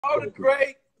Oh, the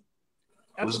Great.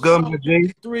 What's good, my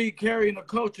G? 3 Carrying the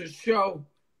Culture show.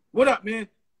 What up, man?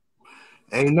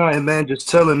 Ain't nothing, man. Just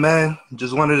chilling, man.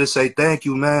 Just wanted to say thank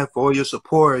you, man, for all your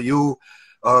support. You,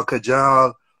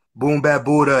 Kajal, Boom Bat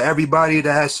Buddha, everybody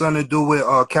that has something to do with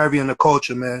carrying the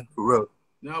culture, man. For real.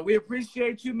 No, we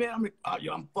appreciate you, man.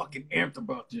 I'm fucking amped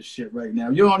about this shit right now.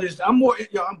 You're on this. I'm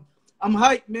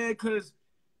hyped, man, because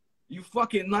you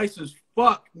fucking nice as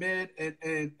fuck, man.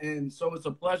 And so it's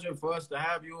a pleasure for us to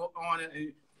have you on it.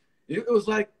 And it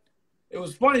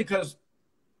was funny because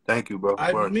thank you, bro.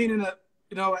 I was meaning to,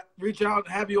 reach out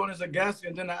and have you on as a guest,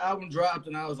 and then the album dropped,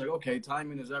 and I was like, okay,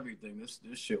 timing is everything. This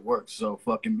shit works. So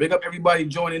fucking big up everybody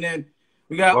joining in.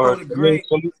 We got all the great.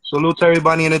 Salute to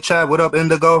everybody in the chat. What up,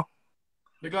 Indigo?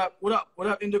 Big up. What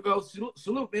up, Indigo?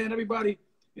 Salute, man, everybody.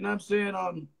 You know what I'm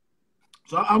saying?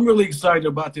 So I'm really excited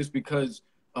about this because,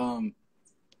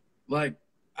 like,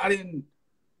 I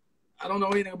don't know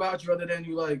anything about you other than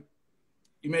you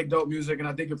make dope music, and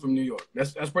I think you're from New York.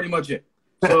 That's pretty much it.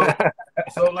 So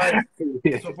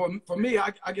for me,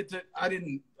 I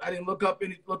didn't look up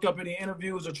any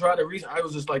interviews or try to research. I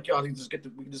was just like, yo, we can just get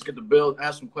the build,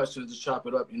 ask some questions, just chop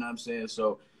it up. You know what I'm saying?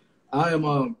 So I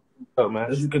am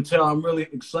as you can tell, I'm really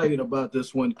excited about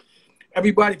this one.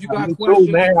 Everybody, if you got questions,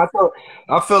 too, man,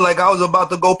 I feel like I was about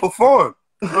to go perform.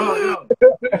 Oh, yeah.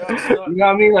 You know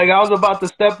what I mean? Like I was about to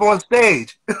step on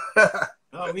stage.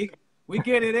 Oh, we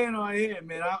get it in on here,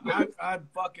 man.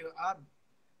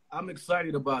 I'm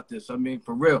excited about this. I mean,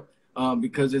 for real,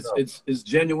 because it's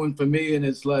genuine for me, and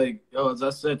it's like, as I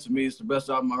said, to me, it's the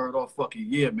best album I heard all fucking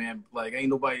year, man. Like,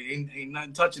 ain't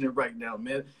nothing touching it right now,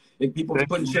 man. Like, people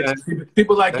putting shit.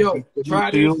 People like, yo, try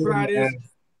this,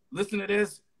 listen to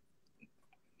this.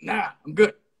 Nah, I'm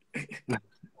good.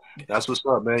 That's what's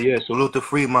up, man. Yeah, salute to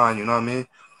Fremont. You know what I mean?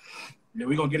 Yeah,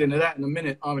 we're gonna get into that in a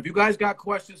minute. If you guys got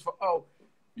questions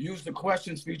use the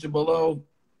questions feature below.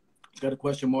 It's got a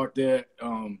question mark there,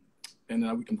 and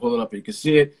we can pull it up and you can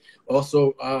see it.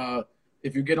 Also,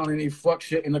 if you get on any fuck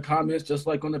shit in the comments, just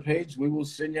like on the page, we will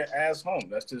send your ass home.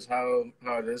 That's just how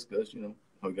it is, because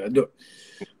how we gotta do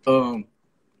it.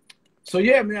 So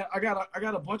yeah, man, I got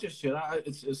a bunch of shit.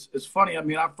 It's funny. I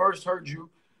mean, I first heard you.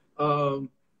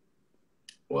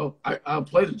 Well, I'll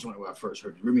play the joint where I first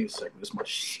heard you. Give me a second. This is my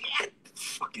shit.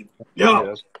 Fucking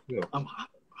yo. Yeah. I'm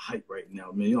hype right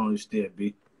now, man. You don't understand,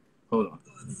 B. Hold on.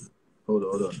 I'm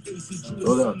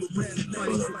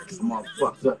all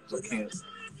fucked up, so I can't.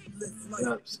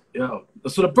 Yo.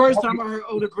 So the first time I heard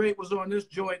Oh the Great was on this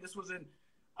joint. This was in,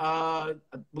 I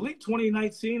believe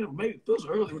 2019, or maybe it feels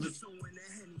early.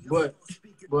 But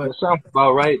it sounds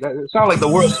about right. It sounds like the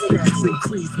worst.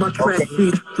 My track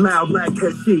beat loud like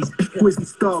cashews. Whiskey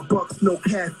Starbucks, no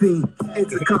caffeine.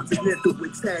 Intercontinental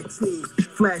with tag teams.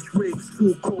 Flash rigs,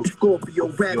 True Cold Scorpio,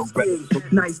 rap schemes.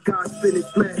 Nice guys finish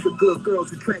flash with good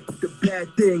girls attracted to bad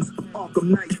things. Arkham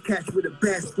Knights catch with a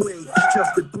bad swing.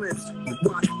 Just a glimpse.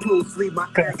 Watch closely my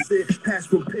accent. Pass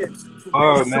from pimps.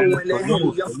 Oh man,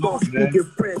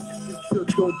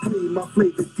 don't plead, my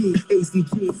flavor deep.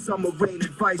 ACG, summer rain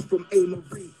advice from A.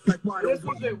 Marie. Like, why this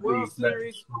was a World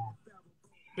Series.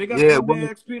 Big up to man,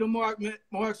 XP the Marksman.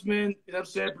 You know what I'm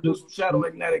saying? Produced from Shadow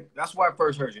Magnetic. That's why I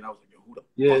first heard you. And I was like, yo, who the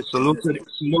fuck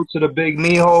salute to the big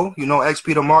Mijo.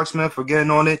 XP the Marksman for getting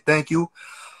on it. Thank you.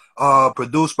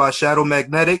 Produced by Shadow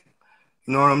Magnetic.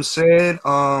 You know what I'm saying?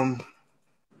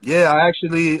 Yeah, I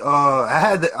actually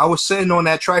I was sitting on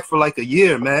that track for like a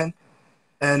year, man.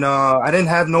 And I didn't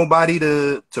have nobody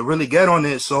to really get on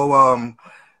it. So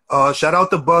shout out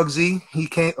to Bugsy. He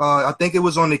came I think it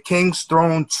was on the King's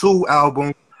Throne 2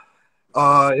 album.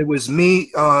 It was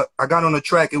me, I got on the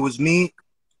track. It was me,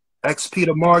 XP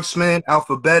the Marksman,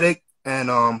 Alphabetic, and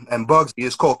Bugsy.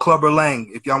 It's called Clubber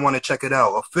Lang, if y'all want to check it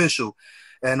out, official.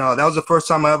 And that was the first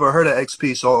time I ever heard of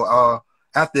XP. So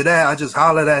after that, I just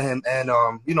hollered at him, and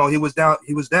he was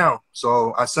down.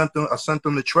 So I sent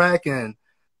him the track, and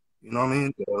you know what I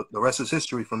mean? The rest is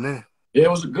history from there. Yeah, it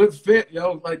was a good fit,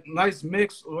 yo. Like, nice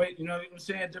mix. You know what I'm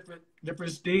saying?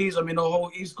 Different steeds. I mean, the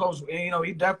whole East Coast, and,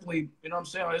 he definitely, you know what I'm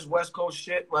saying, on his West Coast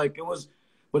shit. Like, it was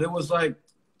like,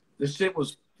 the shit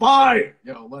was fire,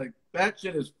 yo. Like, that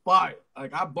shit is fire.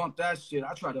 Like, I bumped that shit.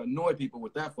 I try to annoy people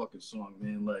with that fucking song,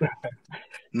 man. Like,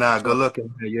 nah, good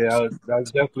looking. Yeah,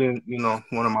 that's definitely,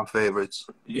 one of my favorites.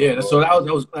 Yeah, so I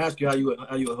was asking how you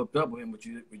were hooked up with him, but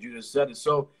you just said it.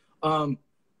 So,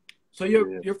 so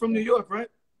you're from New York, right?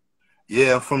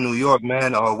 Yeah, I'm from New York,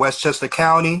 man. Westchester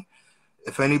County.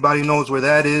 If anybody knows where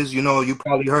that is, you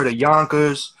probably heard of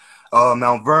Yonkers,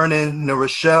 Mount Vernon, New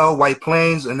Rochelle, White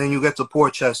Plains, and then you get to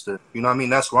Port Chester. You know what I mean?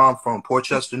 That's where I'm from, Port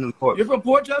Chester, New York. You're from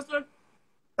Port Chester?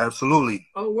 Absolutely.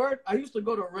 Oh, word! I used to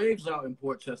go to raves out in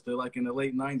Portchester, like in the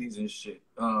late '90s and shit.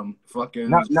 Not, Fucking.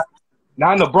 not,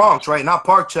 not in the Bronx, right? Not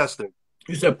Parkchester.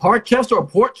 You said Parkchester or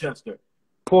Portchester?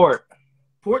 Port.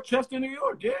 Portchester, New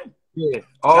York. Yeah, Yeah.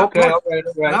 Oh, not okay, Park, okay,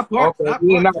 all right. not Park, Okay. not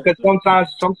Yeah, no, because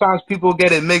Parkchester. sometimes people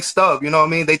get it mixed up. You know what I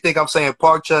mean? They think I'm saying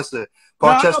Parkchester. No,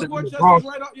 I know Parkchester in the Portchester's Bronx.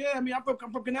 right off. Yeah, I mean, I'm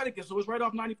from Connecticut, so it's right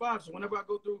off 95. So whenever I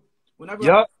go through, whenever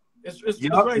Yup. it's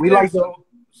Yup. right We there. like the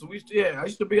So we yeah, I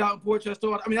used to be out in Portchester.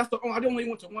 I mean, that's the only, I only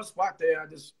went to one spot there. I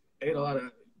just ate a lot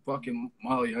of fucking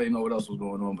Molly. I didn't know what else was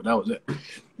going on, but that was it.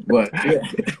 But yeah, yeah,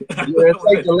 that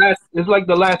was it. it's like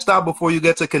the last stop before you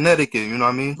get to Connecticut, you know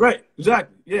what I mean? Right,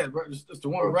 exactly. Yeah, right, it's the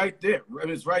one right there. I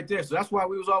mean, it's right there. So that's why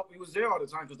we was there all the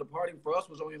time because the party for us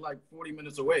was only like 40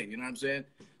 minutes away. You know what I'm saying?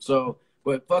 So,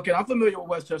 but fucking, I'm familiar with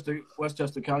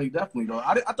Westchester County, definitely though.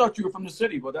 I thought you were from the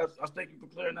city, but I thank you for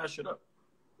clearing that shit up.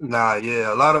 Nah,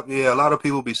 yeah, a lot of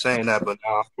people be saying that, but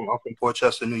nah, I'm from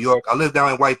Portchester, New York. I live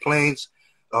down in White Plains.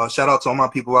 Shout out to all my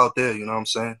people out there, you know what I'm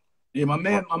saying? Yeah, my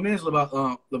man's live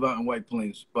out in White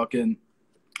Plains, fucking,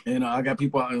 and I got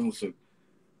people out in.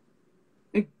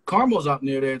 I think Carmel's out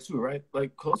near there too, right?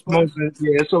 Like close by.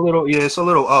 Yeah, it's a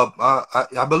little up.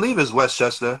 I believe it's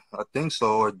Westchester. I think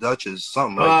so, or Dutchess,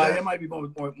 something like that. It might be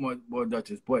more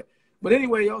Dutchess, but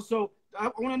anyway, yo. So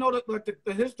I want to know that like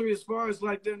the history as far as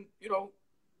like then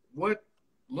what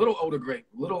little older great,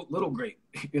 little great.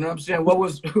 You know what I'm saying? What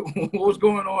was what was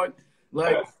going on?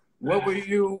 Like what were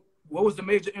you? What was the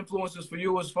major influences for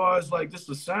you as far as like just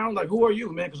the sound? Like who are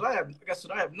you, man? Because like I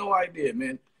said, I have no idea,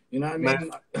 man. You know what I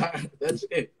mean? That's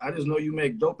it. I just know you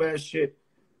make dope ass shit.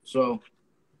 So,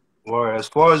 Or as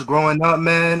far as growing up,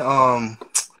 man, I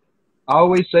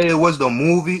always say it was the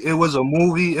movie. It was a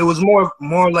movie. It was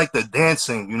more like the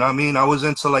dancing. You know what I mean? I was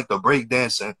into like the break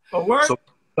dancing. a word? So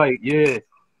like yeah,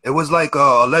 it was like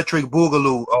Electric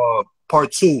Boogaloo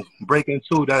part two, breaking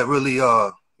two. That really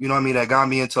you know what I mean? That got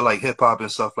me into like hip hop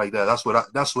and stuff like that.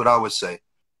 That's what I would say.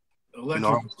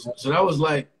 Electric. So that was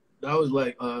like it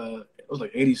was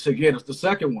like 86. Yeah, that's the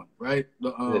second one, right? The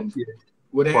Yeah.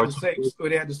 where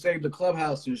they had to save the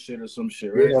clubhouse and shit or some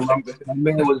shit, right? Yeah, my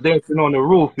man was dancing on the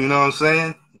roof. You know what I'm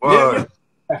saying? Yeah, Word,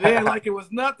 yeah, like it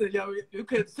was nothing, yo. You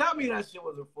couldn't tell me that shit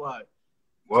was a fly.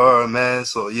 word, man.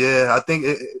 So yeah, I think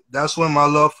that's when my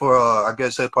love for I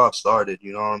guess hip hop started.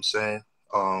 You know what I'm saying?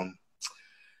 Um,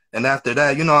 and after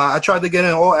that, you know, I tried to get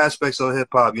in all aspects of hip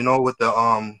hop. You know, with the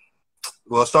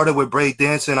well, it started with break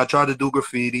dancing. I tried to do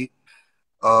graffiti,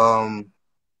 um,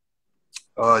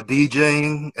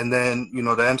 DJing, and then you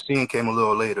know the MCing came a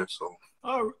little later. So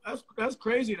Oh, that's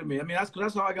crazy to me. I mean,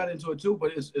 that's how I got into it too.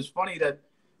 But it's funny that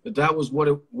was what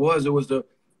it was. It was the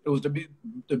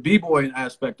b-boy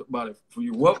aspect about it for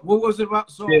you. What was it about?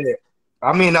 So yeah,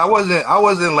 I mean, I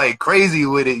wasn't like crazy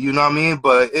with it. You know what I mean?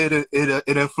 But it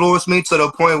influenced me to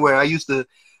the point where I used to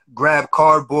grab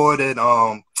cardboard and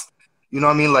you know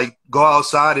what I mean, like go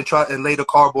outside and try and lay the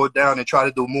cardboard down and try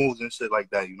to do moves and shit like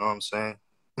that. You know what I'm saying?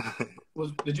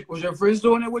 was your friends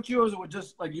doing it with you, or was it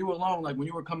just like you alone? Like when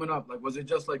you were coming up, like was it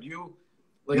just like you?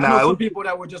 Like I know some people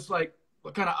that were just like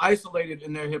kind of isolated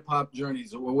in their hip hop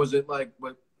journeys, or was it like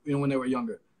what when they were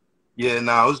younger? Yeah,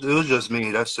 nah, it was just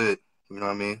me. That's it. You know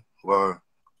what I mean? Word.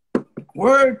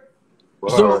 Word.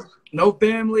 So Word. no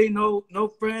family, no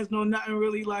friends, no nothing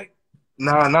really like.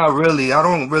 Nah, not really. I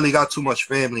don't really got too much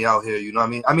family out here, you know what I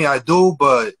mean? I mean, I do,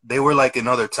 but they were like in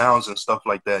other towns and stuff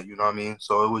like that, you know what I mean?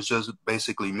 So it was just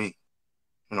basically me.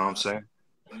 You know what I'm saying?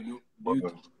 You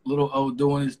little old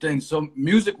doing his thing. So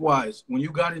music wise, when you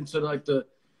got into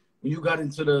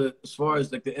the as far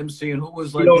as like the MC and who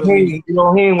was like You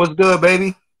know him was good,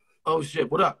 baby. oh shit,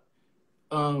 what up?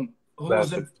 Who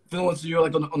was influencing you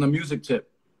like on the music tip?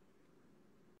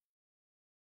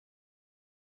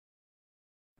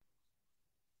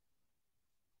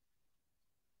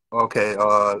 Okay,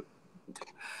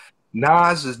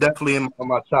 Nas is definitely on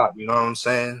my top. You know what I'm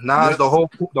saying? Nas, Yep. the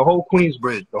whole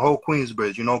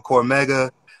Queensbridge. You know,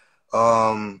 Cormega,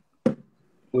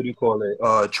 what do you call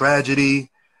it? Tragedy,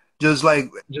 just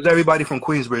everybody from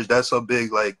Queensbridge. That's a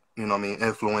big like you know what I mean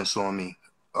influence on me.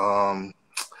 Um,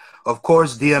 of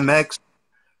course DMX,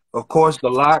 of course the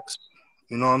Locks.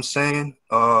 You know what I'm saying?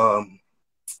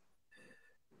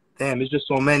 Damn, it's just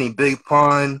so many. Big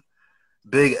Pun,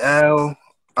 Big L.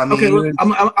 I Okay, look, mean,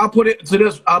 I'll put it to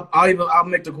this. I'll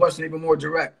make the question even more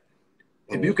direct.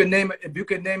 If you could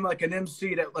name like an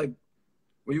MC that like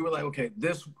where you were like, okay,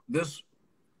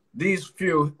 these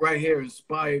few right here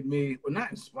inspired me, or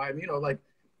not inspired me, like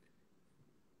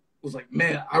was like,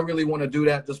 man, I really want to do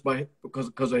that just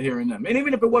because of hearing them. And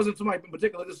even if it wasn't somebody in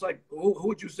particular, just like who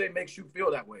would you say makes you feel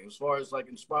that way as far as like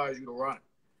inspires you to rhyme?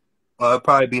 it'd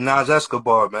probably be Nas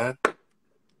Escobar, man.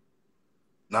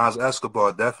 Nas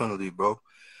Escobar, definitely, bro.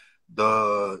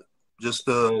 The just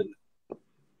the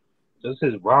just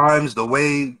his rhymes, the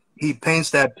way he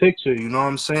paints that picture, you know what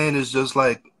I'm saying, is just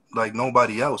like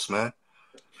nobody else, man.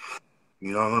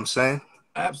 You know what I'm saying?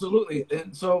 Absolutely.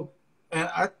 And so, and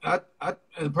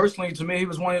and personally, to me, he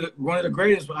was one of the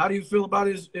greatest. But how do you feel about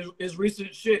his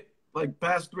recent shit? Like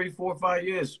past 3, 4, 5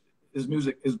 years, his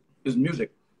music.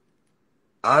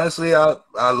 Honestly, I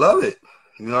love it.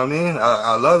 You know what I mean?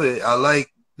 I love it. I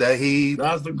like that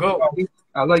That's the goat.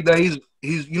 I like that he's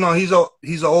you know he's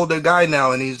an older guy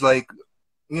now, and he's like,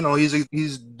 you know,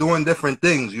 he's doing different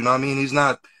things. You know what I mean? He's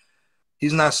not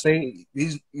staying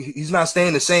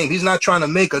the same. He's not trying to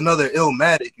make another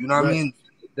Illmatic. You know what I Right.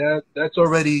 mean? That's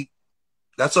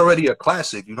already a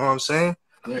classic. You know what I'm saying?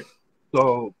 Right.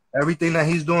 So everything that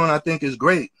he's doing, I think, is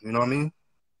great. You know what I mean?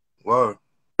 Word.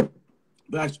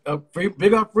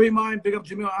 Big up Free Mind. Big up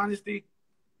Jamil Honesty.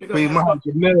 Big up Free Mind,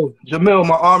 Jamil,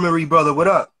 my armory brother. What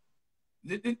up?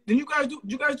 Did you guys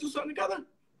do something together?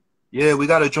 Yeah, we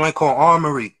got a joint called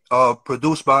Armory,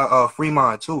 produced by Free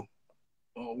Mind too.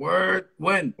 Oh, word.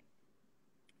 When?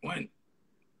 Come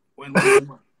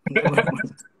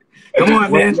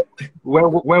on, man.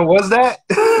 When was that?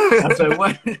 I said,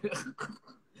 what?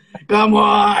 Come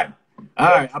on. All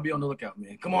right, I'll be on the lookout,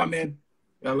 man. Come on, man.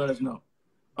 Gotta let us know.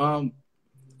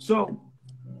 So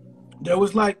there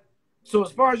was like, so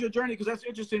as far as your journey, because that's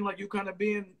interesting, like you kind of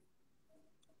being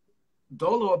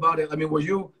dolo about it. I mean, were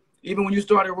you, even when you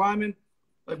started rhyming,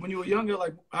 like when you were younger,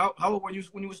 like how old were you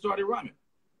when you started rhyming?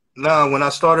 No, when I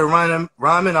started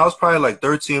rhyming, I was probably like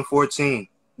 13, 14.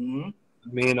 Mm-hmm.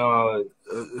 I mean,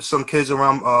 some kids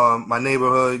around my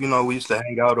neighborhood, you know, we used to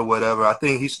hang out or whatever. I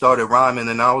think he started rhyming,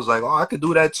 and I was like, oh, I could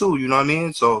do that too. You know what I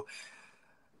mean? So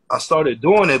I started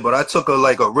doing it, but I took a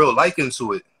real liking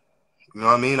to it. You know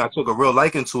what I mean? I took a real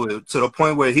liking to it, to the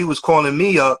point where he was calling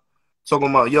me up, talking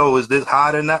about, yo, is this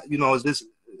hot or not? You know, is this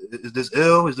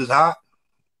ill? Is this hot?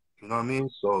 You know what I mean?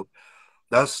 So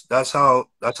that's how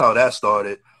that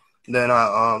started. Then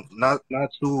I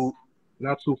not too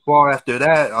far after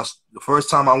that, the first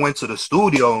time I went to the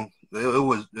studio,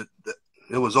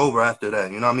 it was over after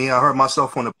that. You know what I mean? I heard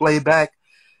myself on the playback,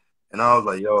 and I was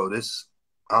like, yo, this,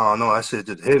 I don't know, that shit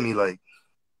just hit me like,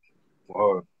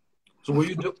 wow. So were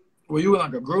you in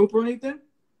like a group or anything?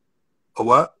 A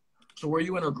what? So were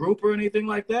you in a group or anything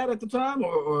like that at the time,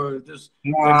 or just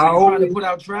Nah, like, were you trying to put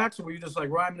out tracks, or were you just like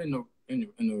rhyming in the?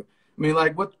 I mean,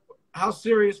 like what? How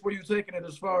serious were you taking it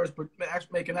as far as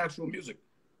making actual music?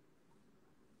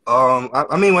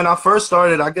 I mean, when I first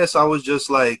started, I guess I was just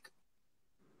like,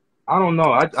 I don't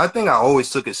know. I think I always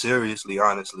took it seriously,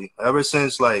 honestly. Ever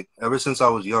since I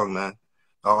was young, man.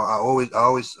 I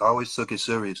always took it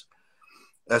serious.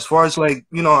 As far as like,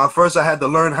 you know, at first I had to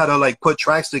learn how to like put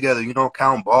tracks together, you know,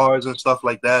 count bars and stuff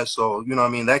like that. So, you know what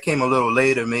I mean? That came a little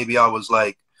later. Maybe I was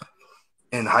like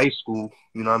in high school,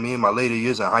 you know what I mean? My later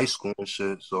years in high school and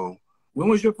shit. So When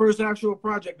was your first actual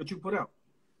project that you put out?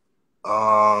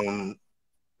 um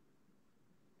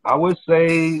I would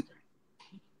say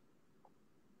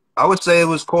it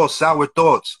was called Sour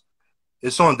Thoughts.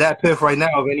 It's on that piff right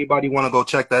now. If anybody want to go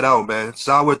check that out, man.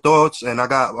 Sour Thoughts, and I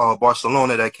got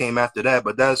Barcelona that came after that.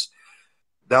 But that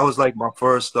was like my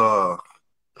first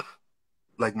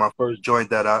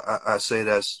joint that I say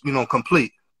that's, you know,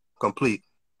 complete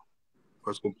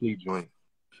first complete joint.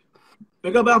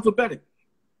 Big up Alphabetic.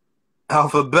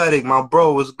 Alphabetic, my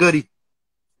bro, was goody.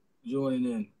 Joining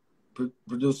in,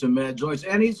 producing mad joints,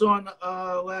 and he's on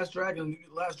Last Dragon.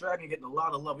 Last Dragon getting a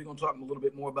lot of love. We're gonna talk a little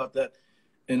bit more about that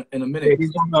in a minute. Yeah,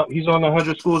 he's on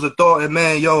 100 Schools of Thought, and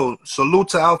man, yo, salute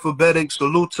to Alphabetic,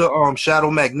 salute to Shadow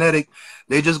Magnetic.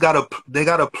 They got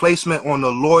a placement on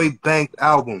the Lloyd Bank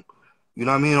album. You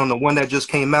know what I mean? On the one that just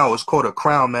came out. It's called A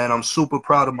Crown, man. I'm super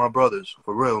proud of my brothers,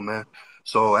 for real, man.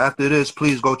 So after this,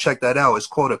 please go check that out. It's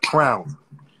called A Crown.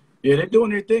 Yeah, they're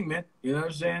doing their thing, man. You know what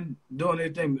I'm saying? Doing their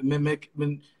thing.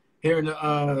 Been hearing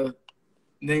the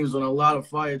names on a lot of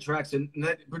fire tracks, and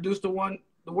that produced the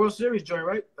World Series joint,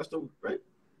 right? That's the right.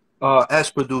 S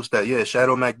produced that, yeah.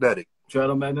 Shadow Magnetic.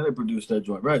 Shadow Magnetic produced that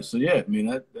joint, right? So yeah, I mean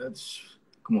that's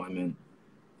come on,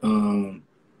 man.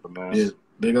 Man. Yeah,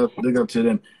 big up to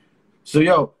them. So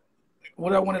yo,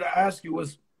 what I wanted to ask you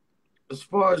was, as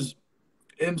far as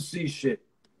MC shit,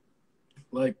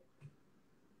 like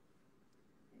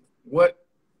what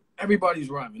everybody's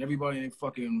rhyming. Everybody ain't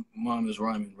fucking mom is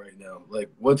rhyming right now. Like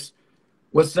what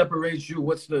separates you?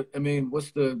 What's the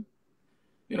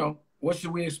you know, what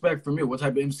should we expect from you? What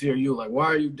type of MC are you? Like, why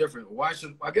are you different? Why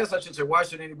should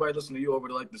anybody listen to you over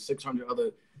to like the 600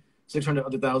 other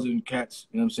thousand cats,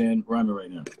 you know what I'm saying, rhyming right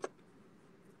now?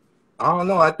 I don't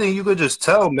know. I think you could just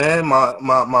tell, man. My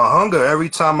hunger every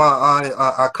time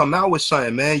I come out with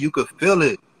something, man. You could feel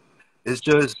it. It's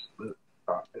just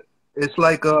it's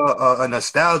like a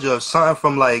nostalgia of something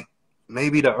from like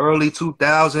maybe the early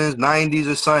 2000s, 90s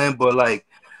or something, but like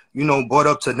brought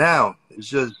up to now. It's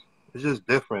just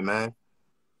different, man.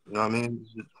 You know what I mean?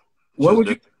 It's What just would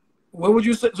you different. what would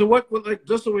you say? So what like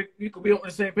just so we could be on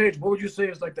the same page? What would you say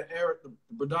is like the era, the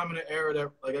predominant era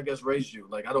that like I guess raised you?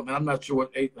 Like I'm not sure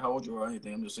how old you are or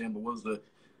anything. I'm just saying, but what was the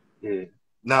Yeah.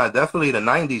 Nah, definitely the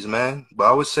 90s, man. But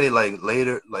I would say like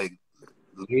later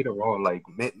on, like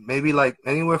maybe like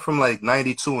anywhere from like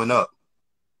 92 and up.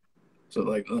 so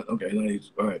like okay,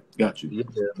 all right, got you. Yeah,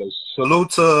 but salute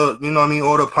to, what I mean,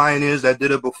 all the pioneers that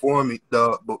did it before me,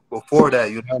 before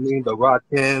that, you know what I mean? The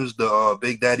Rakims, the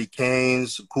Big Daddy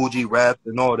Kanes, Coogee Rap,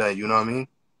 and all that, you know what I mean?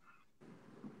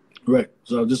 Right.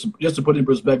 So just to put in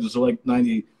perspective, so like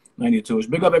 90, 92ish.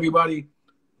 Big up everybody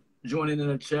joining in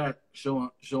the chat, showing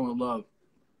love.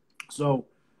 So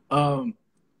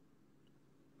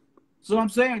so I'm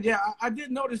saying, yeah, I did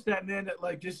notice that, man, that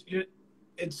like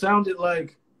it sounded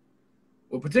like,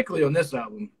 well, particularly on this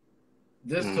album,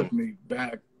 this Mm. took me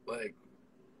back, like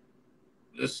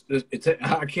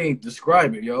I can't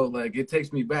describe it, yo. Like it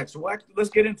takes me back. So let's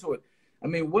get into it. I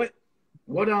mean, what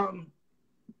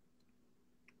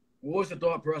was the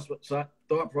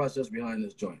thought process behind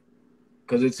this joint?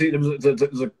 Because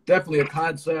there's definitely a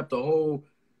concept, a whole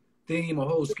theme, a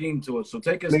whole scheme to it. So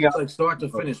take us Man, like start to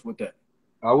finish with that.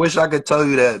 I wish I could tell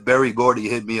you that Berry Gordy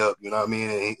hit me up, you know what I mean?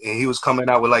 And he was coming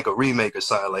out with like a remake or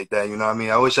something like that, you know what I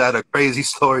mean? I wish I had a crazy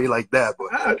story like that,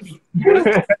 Ah,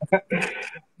 but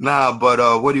nah,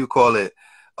 but what do you call it?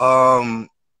 Um,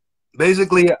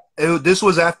 Basically, this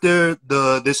was after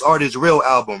this artist real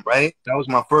album, right? That was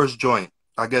my first joint,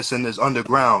 I guess, in this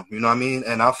underground, you know what I mean?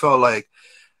 And I felt like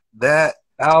that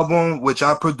album, which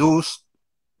I produced,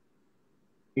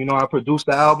 I produced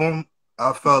the album.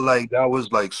 I felt like that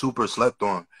was like super slept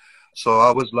on. So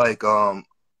I was like, what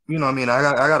I mean, I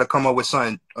got to come up with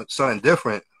something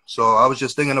different. So I was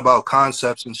just thinking about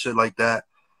concepts and shit like that.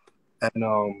 And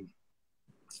I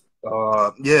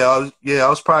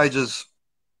was probably just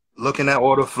looking at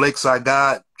all the flicks I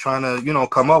got, trying to,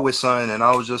 come up with something. And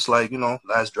I was just like,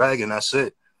 Last Dragon, that's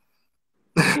it.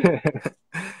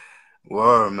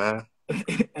 Word, man.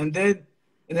 and then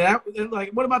and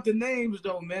like, what about the names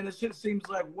though, man? This shit seems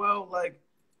like like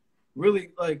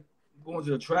really like going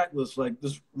to the track list, like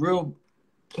this real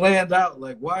planned out.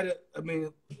 Like I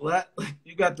mean,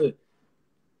 you got the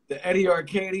Eddie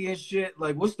Arcadian shit.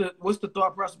 Like, what's the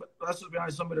thought process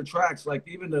behind some of the tracks? Like,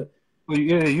 even the Well,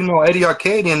 yeah, Eddie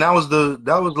Arcadian, that was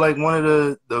like one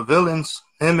of the villains.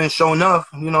 Him and Sho'nuff,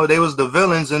 they was the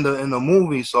villains in the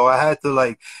movie. So I had to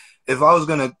like, if I was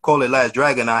gonna call it Last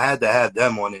Dragon, I had to have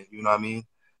them on it. You know what I mean?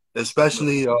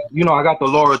 Especially, I got the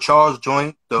Laura Charles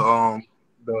joint, the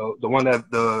one that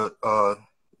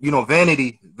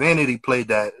Vanity played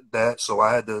that. So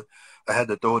I had to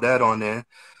throw that on there.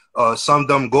 Some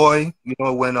Dumb Goy,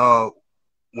 when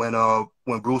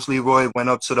Bruce Leroy went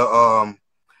up to the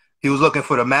he was looking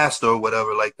for the master or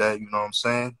whatever like that, you know what I'm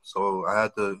saying? So I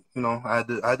had to,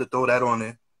 I had to throw that on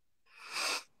there.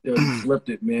 yeah, you flipped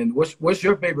it, man. What's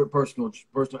your favorite personal?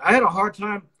 I had a hard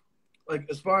time, like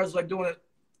as far as like doing it,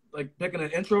 like picking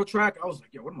an intro track. I was like,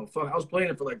 yeah, what am I fuck? I was playing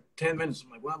it for like 10 minutes.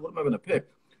 I'm like, what am I gonna pick?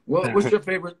 What's your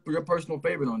favorite? Your personal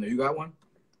favorite on there? You got one?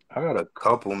 I got a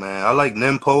couple, man. I like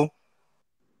Nimpo.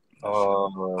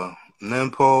 What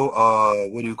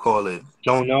do you call it?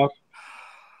 Sho'nuff.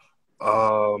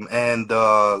 And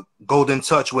Golden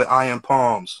Touch with Iron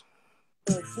Palms.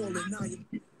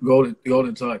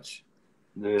 Golden Touch.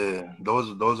 Yeah,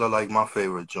 those are like my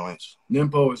favorite joints.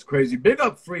 Nimpo is crazy. Big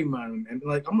up Freeman, and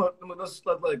like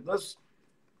let's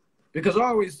because I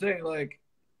always say like,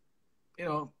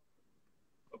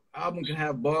 album can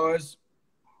have bars,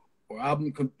 or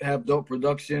album can have dope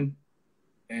production,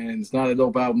 and it's not a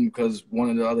dope album because one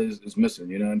of the others is missing.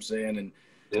 You know what I'm saying? And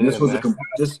this was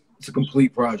it's a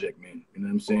complete project, man. You know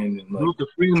what I'm saying? And like, Salute to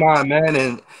Fremont,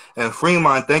 man, and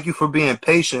Fremont, thank you for being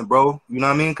patient, bro. You know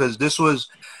what I mean? Because this was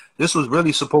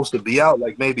really supposed to be out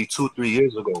like maybe 2-3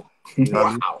 years ago. You know what I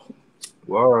mean? wow.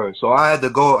 Word. So I had to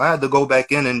go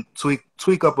back in and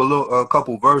tweak up a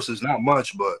couple verses, not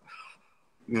much, but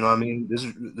you know what I mean?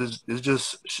 This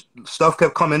just stuff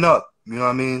kept coming up. You know what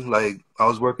I mean? Like I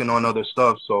was working on other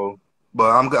stuff. So,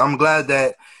 but I'm glad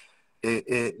that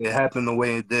it happened the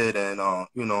way it did, and I'm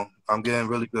getting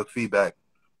really good feedback.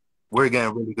 We're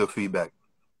getting really good feedback.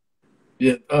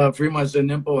 Yeah, Fremont said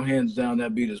Nimpo, hands down,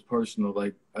 that beat is personal.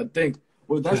 Like I think,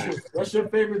 well, that's your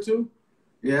favorite too.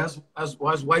 Yeah, that's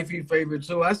wifey favorite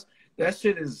too. That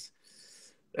shit is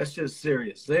That's just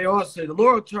serious. They all say the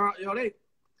Laurel Charles, yo, they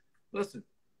listen.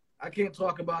 I can't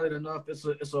talk about it enough. It's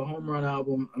a home run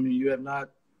album. I mean, you have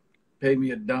not paid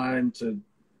me a dime to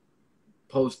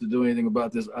post to do anything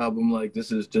about this album. Like,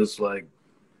 this is just like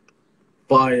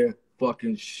fire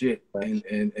fucking shit.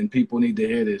 And people need to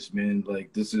hear this, man.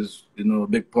 Like, this is, you know, a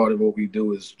big part of what we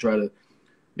do is try to,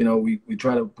 you know, we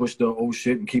try to push the old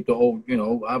shit and keep the old, you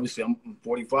know, obviously I'm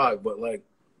 45,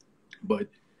 but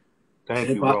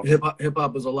hip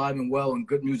hop is alive and well, and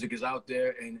good music is out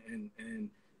there,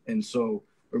 and so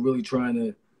we're really trying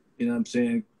to, you know what I'm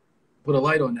saying, put a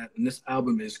light on that. And this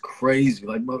album is crazy.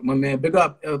 Like my man, big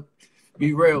up,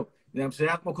 Be Real. You know what I'm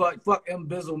saying? I'm gonna call it fuck M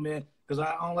Bizzle, man, because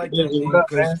I don't like that name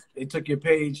because they took your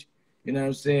page. You know what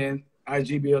I'm saying?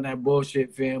 IGB on that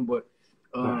bullshit, fam. But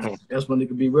that's when they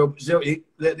could Be Real.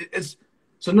 It's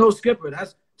so no skipper.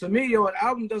 That's to me, yo. An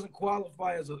album doesn't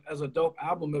qualify as a dope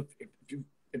album if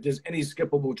there's any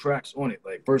skippable tracks on it.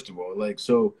 Like, first of all, like,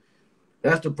 so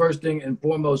that's the first thing and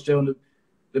foremost, yo.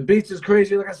 The beats is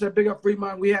crazy. Like I said, big up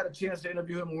Fremont. We had a chance to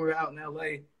interview him when we were out in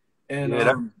LA. And yeah,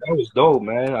 that was dope,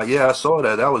 man. Yeah, I saw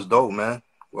that. That was dope, man.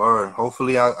 Or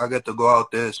hopefully I get to go out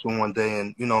there soon one day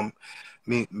and, you know,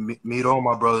 meet all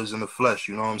my brothers in the flesh.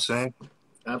 You know what I'm saying?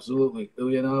 Absolutely.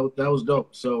 You know, that was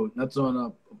dope. So that's on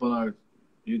up on our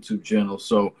YouTube channel.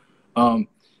 So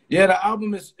yeah, the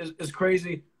album is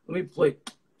crazy. Let me play.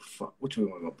 Fuck, which one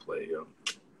am I gonna play, yo?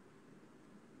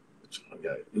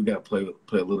 We gotta play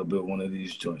a little bit of one of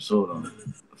these joints. Hold on.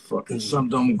 Fucking Some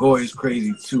Dumb Goy is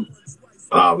crazy too.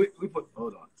 We put,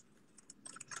 hold on.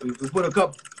 We put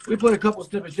a couple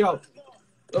snippets. Yo,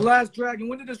 The Last Dragon,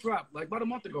 when did this drop? Like about a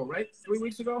month ago, right? 3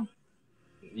 weeks ago?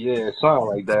 Yeah, something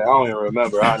like that. I don't even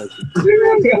remember, honestly.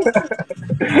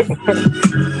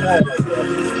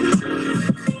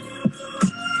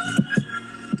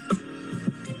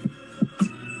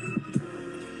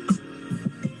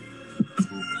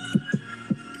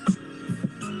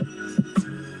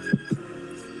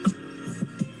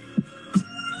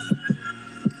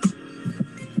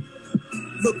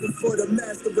 Looking for the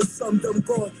master of some dumb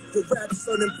god. The rap's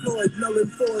unemployed, null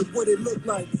and void. What it look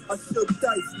like? I shook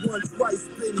dice once, twice.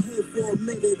 Been here for a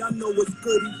minute. I know what's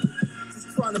goody.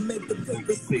 Just trying to make the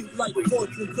paper sweet like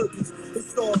fortune cookies.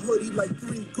 It's all hoodie like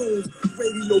 3 goons.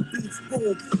 Radio beats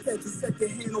boom. Catch a second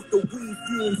hand off the weed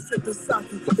fumes. Sipping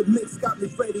sake. The mix got me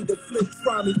ready to flip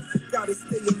try me. Gotta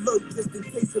stay alert just in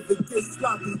case if it gets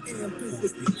sloppy.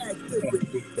 Ambitious, act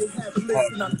different. They have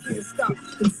listen, I can't stop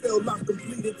until I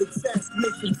completed the task.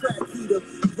 Mission track heater,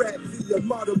 rap via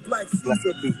modern black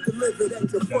Caesar. Delivered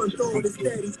at your front door, this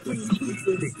daddy's green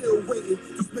pizza. Still waiting,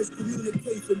 it's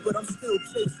miscommunication, but I'm still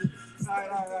chasing. All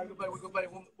right, go play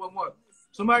one more.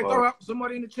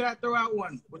 Somebody in the chat, throw out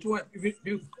one. Which one? If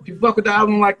you fuck with the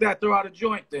album like that, throw out a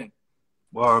joint then.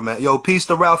 Wow, man. Yo, peace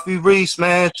to Ralphie Reese,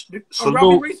 man. Salute.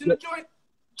 Ralphie Reese in the joint?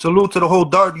 Salute to the whole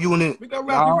Dart unit. We got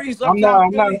Ralphie Reese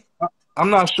I'm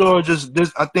not sure. Just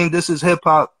this, I think this is hip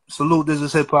hop. Salute, this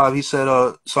is hip hop. He said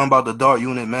something about the Dart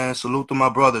unit, man. Salute to my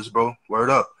brothers, bro. Word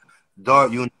up.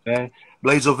 Dart unit, man.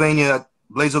 Blazovania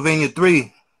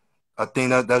 3. I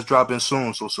think that's dropping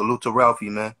soon. So salute to Ralphie,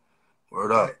 man.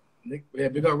 Word up. Yeah,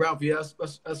 big up Ralphie. That's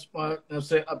my, I'm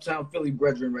saying, Uptown Philly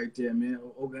brethren right there, man.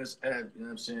 Ogas Ave, you know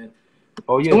what I'm saying?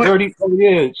 Oh yeah, so Dirty. Oh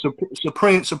yeah,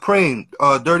 Supreme.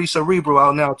 Dirty Cerebral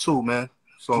out now too, man.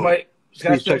 So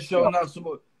got showing up some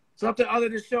more. Something other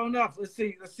than showing up. Let's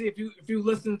see if you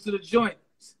listening to the joint.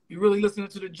 You really listening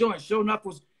to the joint. Showing up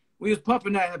we was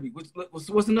pumping that heavy.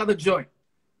 What's another joint?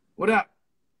 What up?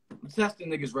 I'm testing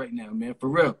niggas right now, man. For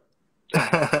real.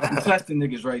 I'm testing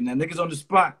niggas right now. Niggas on the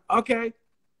spot. Okay.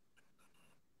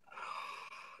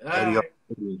 All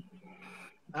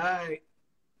right.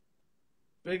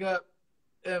 Big up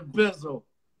and Bizzle.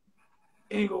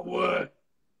 Inglewood.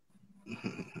 All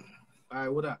right,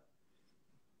 what up?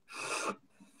 Here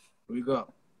we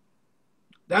go.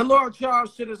 That Laurel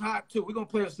Charles shit is hot too. We're gonna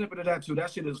play a snippet of that too.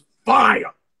 That shit is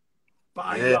fire.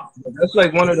 Fire. Yeah, that's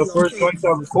like one of the first joints I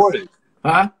recorded.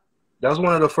 Huh? That was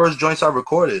one of the first joints I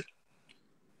recorded.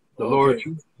 The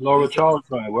Laurel Charles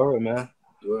joint. Word, man.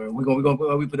 We're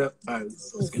gonna we put up. All right,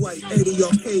 white Eddie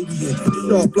Arcadian,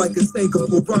 sharp like a steak of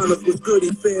piranhas with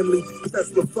goody family.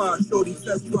 Tesla 5, shorty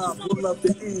test drive, pull up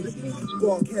the Angie.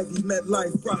 Spark heavy, met life,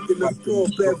 rocking the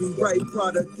strawberry. Right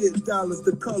product, get dollars,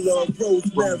 the color of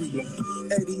rosemary.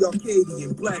 Eddie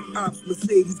Arcadian, black ops,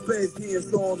 Mercedes Benz,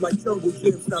 hands on like jungle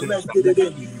gyms. Now let's get it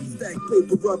in. Stack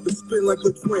paper up and spin like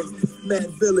a twin. Mad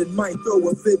villain might throw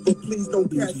a fit, but please don't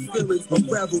catch feelings.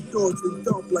 Unravel doors and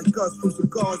dump like us from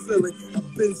cigar ceiling.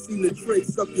 I've been seen the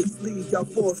tricks up your sleeves, y'all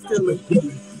fall stealing.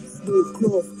 smooth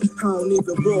cloth. I don't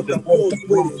even walk, I walk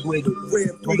with it.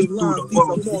 Ran through the lines, these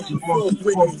are martial force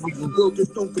witness. Workers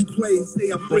don't complain, say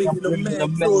I'm bringing a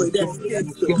mad joy. That's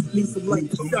gangster. Need some light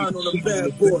to shine on a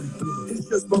bad boy. It's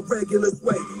just my regular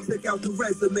way. Check out the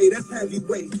resume, that's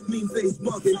heavyweight. Mean face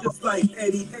mugging, just like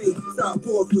Eddie A. Top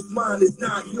off with mine is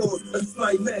not yours. A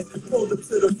slight mess. Pulled up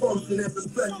to the function as a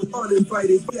special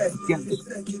uninvited guest.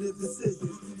 Executive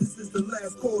decisions. This is the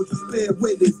last call, just bear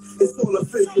witness. It's all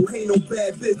official, ain't no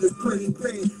bad business. Plenty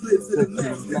pain, live to the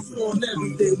max. It's on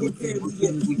everything. What can we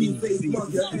get? Mean face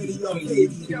mugger, Eddie Arcady.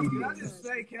 Yo, can I just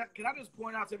say, can I just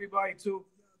point out to everybody too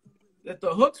that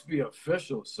the hooks be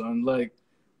official, son. Like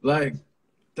that.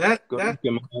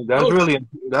 That's really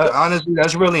honestly,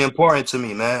 that's really important to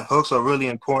me, man. Hooks are really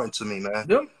important to me, man.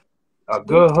 Them, A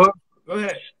good hook, go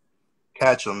ahead.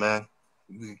 catch them, man.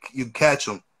 You catch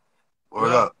them.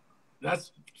 Word up.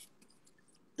 That's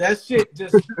that shit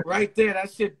just right there.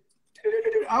 That shit.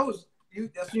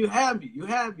 You had me. You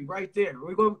had me right there.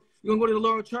 We're gonna go to the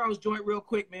Laura Charles joint real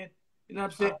quick, man. You know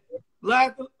what I'm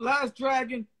saying? Last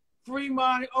Dragon, Free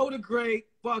Mind, Oda Great,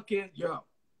 fucking yo.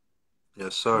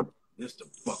 Yes, sir. This the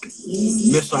fucking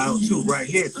missile too right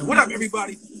here. So what up,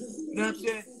 everybody? You know what I'm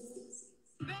saying?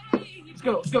 Let's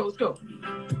go.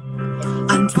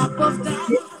 On top of that,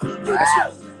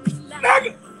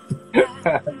 Nigga.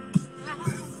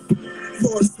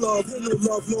 lost love, ain't no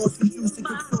love lost. You juicy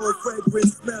control,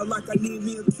 fragrance, smell like I need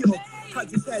me a cure. I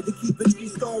just had to keep it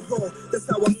G all raw. That's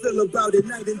how I feel about it,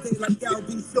 night and day, like I'll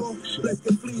be sure. Let's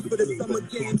get fleas for the summer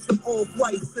games, some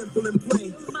off-white, simple and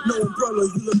plain. No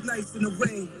umbrella, you look nice in the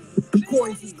rain.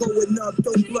 Coins is going up,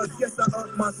 don't blush, yes I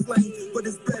up my slang. But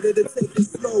it's better to take it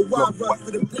slow, why rush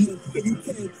for the pain? If you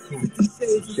can't, 50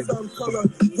 shades of some color,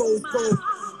 rose gold.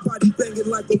 Body banging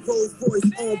like a Rolls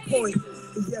Royce, on point.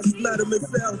 Yes,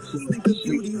 Mademoiselle, sleeping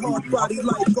beauty, hard body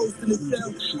like ghost in the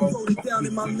shell. Wrote it down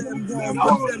in my memoir,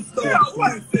 watch them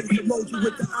stars. Face emoji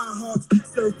with the eye hearts,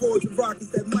 surfboards and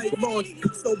rockets that might launch.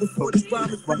 So before this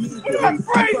rhyme is for me, I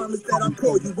promise that I'll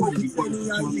call you when you say me,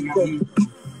 I ego.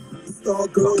 Star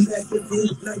girls, action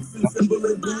roof, nights and symbol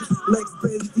and boots. Legs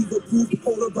bend, diva proof,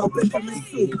 all about Benjamin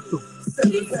Sue.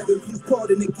 Seven heaven, please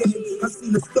pardon the game. I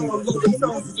seen a star, Logan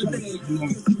Charles is the name.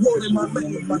 Easy word in my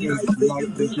lane, my night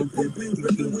vision, vision, pimping,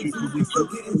 dripping with you. So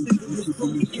getting chicken is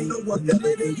true, you know what the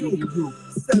hell than you.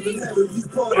 Seven heaven, please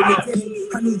pardon the game.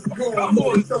 I need you all,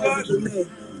 Logan Charles is the name.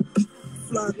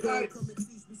 Fly girl, come and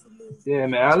teach me some moves. Yeah,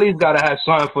 man. At least gotta have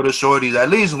something for the shorties. At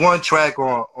least one track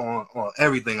on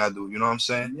everything I do. You know what I'm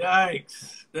saying?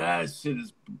 Yikes. That shit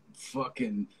is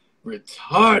fucking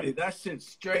retarded. That shit's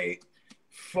straight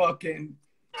fucking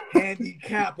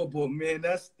handicapable, man.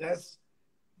 That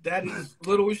is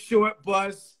little short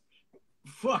bus.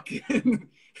 Fucking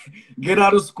get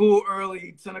out of school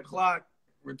early, 10 o'clock.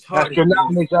 Retarded.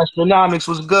 Astronomics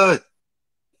was good.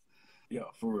 Yo,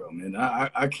 for real, man.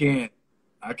 I can't.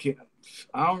 I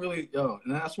don't really, and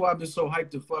that's why I've been so hyped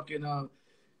to fucking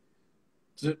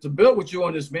to build with you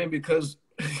on this, man, because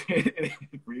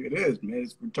it is, man.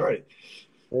 It's retarded.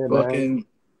 Yeah, fucking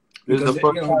because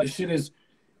the shit is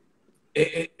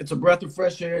it's a breath of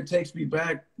fresh air. It takes me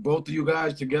back, both of you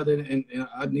guys together, and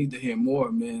I need to hear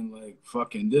more, man. Like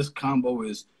fucking this combo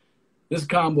is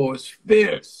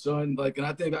fierce, son. Like, and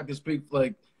I think I can speak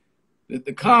like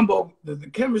the combo, the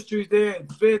chemistry's there, it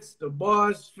fits, the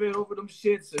bars fit over them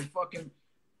shits, and fucking,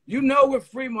 you know what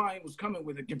Free Mind was coming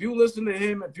with it. If you listen to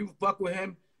him, if you fuck with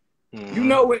him, you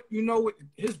know what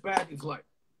his bag is like.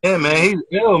 Yeah, man, he's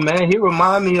ill, man. He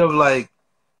remind me of like,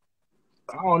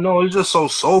 I don't know, it's just so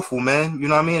soulful, man. You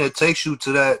know what I mean? It takes you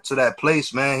to that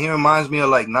place, man. He reminds me of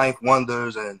like Ninth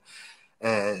Wonders and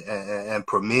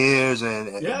Premiers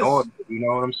and all, you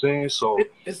know what I'm saying? So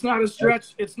it's not a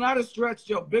stretch. It's not a stretch,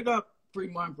 yo. Big up Free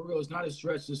Mind for real. It's not a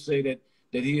stretch to say that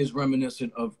he is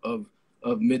reminiscent of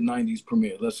mid '90s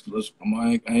Premier. I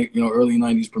ain't, early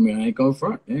 '90s Premier. I ain't going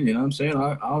front. Man, you know what I'm saying?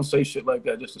 I don't say shit like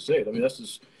that just to say it. I mean, that's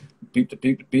just peep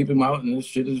him out, and this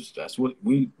shit that's what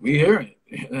we hearing.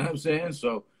 You know what I'm saying?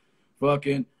 So,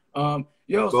 fucking yo.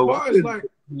 As far as like,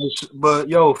 but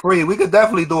yo, Free, we could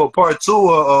definitely do a part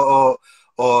 2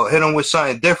 or hit him with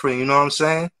something different. You know what I'm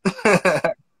saying?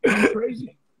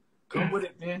 Crazy. Come with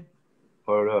it, man.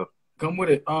 Hold up. Come with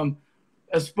it.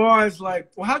 As far as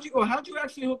like, well, how'd you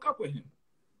actually hook up with him?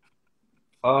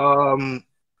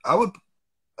 I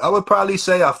would probably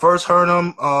say I first heard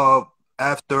him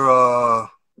after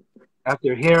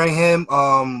hearing him.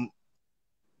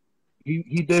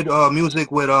 He did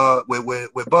music with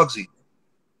Bugsy,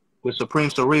 with Supreme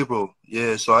Cerebral.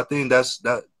 Yeah, so I think that's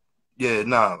how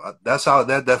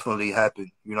that definitely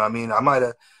happened. You know what I mean?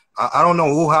 I don't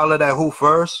know who hollered at who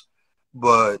first,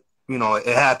 but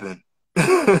it happened.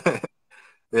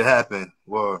 It happened.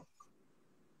 Well,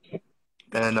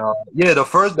 and yeah, the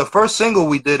first single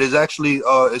we did is actually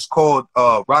it's called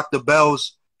 "Rock the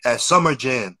Bells" at Summer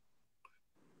Jam.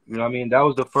 You know what I mean? That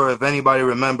was the first, if anybody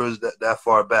remembers that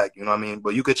far back, you know what I mean?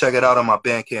 But you could check it out on my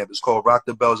Bandcamp. It's called Rock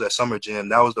the Bells at Summer Jam.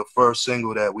 That was the first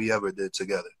single that we ever did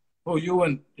together. Oh, you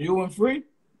and Free?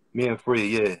 Me and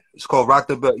Free, yeah. It's called Rock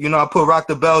the Bells. You know, I put Rock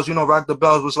the Bells. You know, Rock the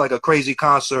Bells was like a crazy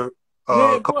concert.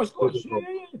 Yeah, of course.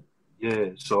 Yeah,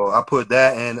 so I put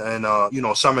that and you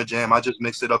know, Summer Jam. I just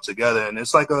mixed it up together, and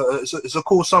it's like it's a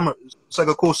cool summer. It's like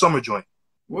a cool summer joint.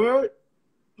 Word.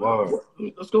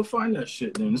 Let's go find that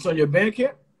shit then. It's on your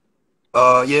Bandcamp?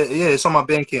 Yeah, it's on my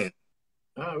Bandcamp.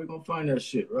 All right, we're gonna find that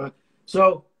shit, right?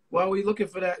 So while we looking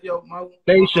for that, yo,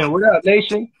 Nation, what up,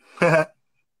 Nation?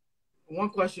 One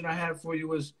question I have for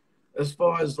you is, as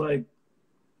far as like,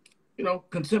 you know,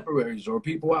 contemporaries or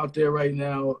people out there right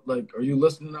now, like, are you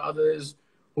listening to others?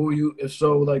 Who are you? If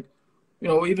so, like, you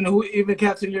know, even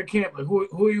cats in your camp, like,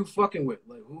 who are you fucking with?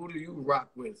 Like, who do you rock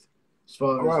with? As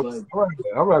far as like,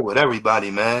 all right with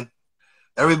everybody, man.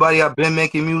 Everybody I've been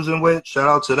making music with, shout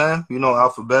out to them. You know,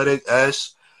 Alphabetic,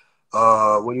 S,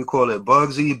 what do you call it?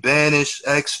 Bugsy, Banish,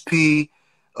 XP,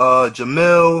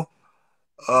 Jamil,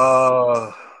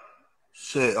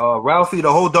 Ralphie,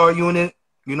 the whole Dart Unit,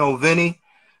 you know, Vinny.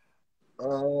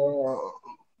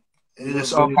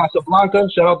 It's Casablanca.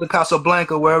 Shout out to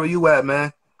Casablanca, wherever you at,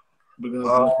 man.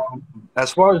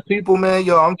 As far as people, man,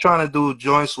 yo, I'm trying to do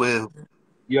joints with,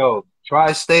 yo,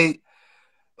 Tri-State,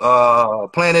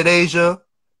 Planet Asia,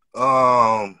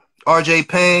 RJ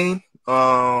Payne,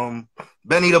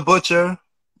 Benny the Butcher,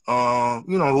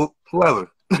 you know, whoever.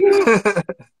 You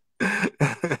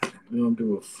don't give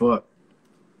a fuck.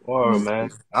 Or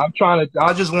man, I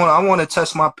want to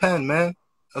test my pen, man.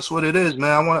 That's what it is,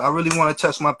 man. I really want to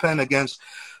test my pen against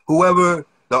whoever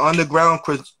the underground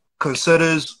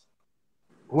considers,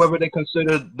 whoever they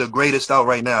consider the greatest out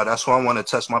right now. That's who I want to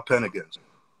test my pen against.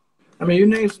 I mean, you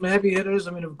named some heavy hitters.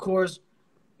 I mean, of course,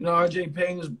 you know, RJ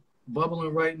Payne is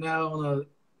bubbling right now on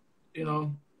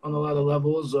a lot of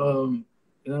levels. You know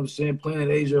what I'm saying? Planet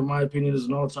Asia, in my opinion, is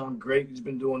an all-time great. He's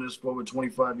been doing this for over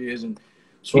 25 years. And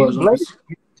as far as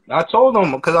I told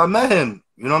him, because I met him.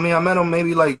 You know what I mean? I met him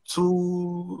maybe like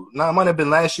it might have been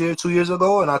last year, 2 years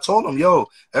ago. And I told him, yo,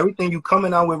 everything you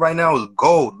coming out with right now is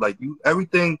gold. Like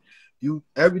everything,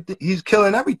 he's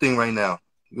killing everything right now.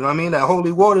 You know what I mean? That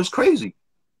holy water is crazy.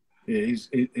 Yeah, he's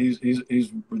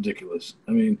ridiculous.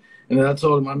 I mean, and then I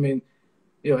told him, I mean,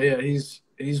 you know, yeah, he's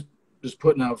just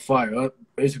putting out fire.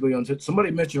 Basically, on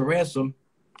somebody mentioned Ransom.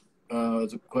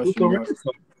 It's a question.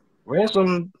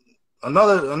 Ransom,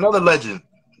 another legend.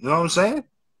 You know what I'm saying?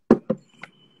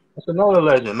 That's another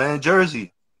legend, man.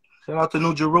 Jersey. Shout out to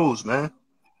New Jerusalem, man.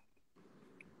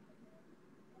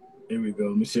 Here we go.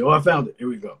 Let me see. Oh, I found it. Here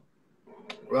we go.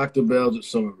 Rock the Bells at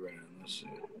Summer Jam. Let's see.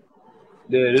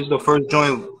 Yeah, this is the first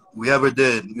joint we ever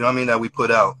did. You know what I mean? That we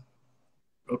put out.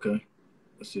 Okay.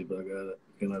 Let's see if I got it.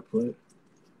 Can I play it?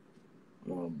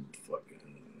 Fucking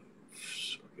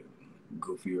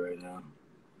goofy right now.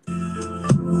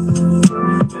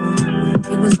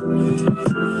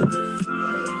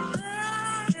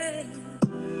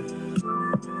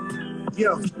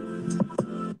 Yo.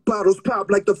 Bottles pop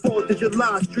like the 4th of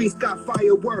July. Streets got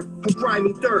firework. A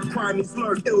grimy dirt, grimy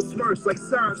slurs, ill smurfs like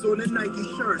signs on a Nike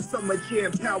shirt. Summer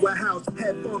Jam powerhouse,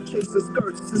 head bump chaser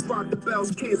skirts. Since Rock the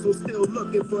Bells canceled, still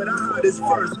looking for the hottest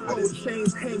verse. Gold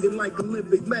chains hanging like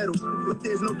Olympic medals, but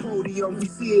there's no podium. We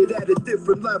see it at a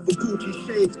different level. Gucci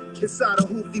shades inside a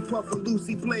hoopty puffer,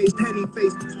 Lucy blazed, henny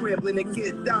face, scrambling to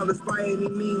get dollars by any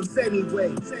means.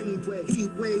 Anyway,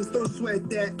 heat waves, don't sweat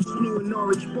that. Blue and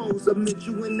orange bows, I met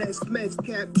you in that Smeds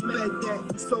cap. Bet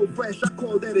that so fresh, I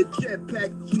call that a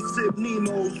jetpack. We sip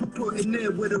Nemos, you putting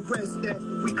in with the rest that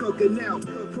we cooking out.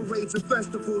 Parades and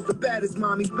festivals, the baddest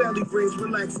mommies, belly rings,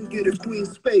 relax and get a queen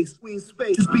space.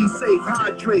 Just be safe,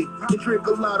 hydrate, and drink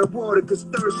a lot of water, cause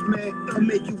thirst, man, it'll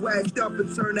make you act up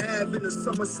and turn the ab into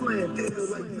summer slam.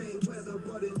 Feel like May weather,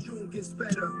 but in June gets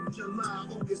better. July,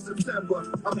 August,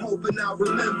 September, I'm hoping I'll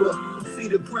remember. See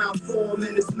the crowd form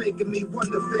and it's making me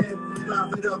wonder, fam.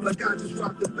 Live it up like I just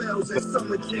rocked the bells at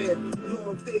Summer Jam.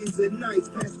 Long days and nights,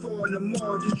 past 4 in the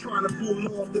morning, just trying to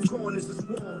pull off the corners of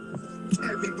warm.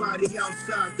 Everybody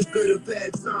outside, the good or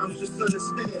bad times, just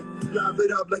understand. Live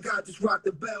it up like I just rocked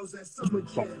the bells at Summer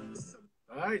Jam.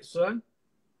 All right, son.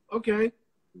 Okay.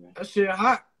 That shit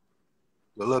hot.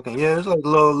 Good looking. Yeah, it's like a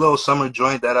little summer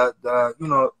joint that I you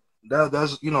know,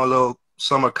 that's, you know, a little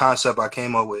summer concept I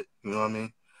came up with. You know what I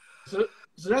mean? So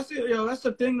that's it, yo. That's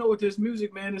the thing though with this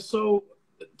music, man. It's so,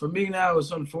 for me now,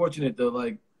 it's unfortunate though.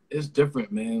 Like, it's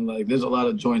different, man. Like, there's a lot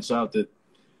of joints out that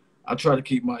I try to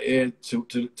keep my ear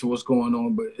to what's going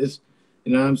on, but it's,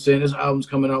 you know what I'm saying? This album's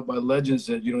coming out by legends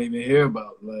that you don't even hear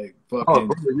about, like Oh, fucking.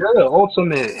 bro, you're the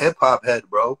ultimate hip hop head,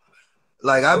 bro.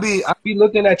 Like I be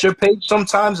looking at your page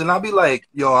sometimes, and I be like,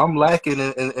 yo, I'm lacking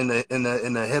in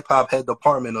the hip hop head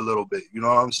department a little bit. You know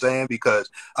what I'm saying? Because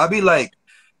I be like,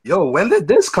 yo, when did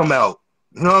this come out?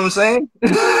 You know what I'm saying?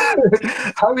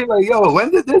 I be like, yo,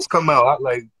 when did this come out? I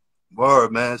like,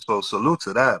 word, man. So salute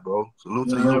to that, bro. Salute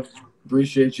You to know, you. I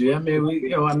appreciate you. I mean, we, you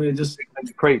know, I mean, just,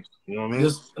 Crates, you know what I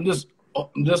mean?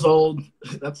 I'm just old.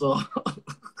 That's all.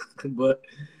 But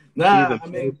nah, Even I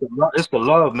mean, it's the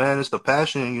love, man. It's the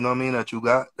passion, you know what I mean, that you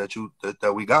got,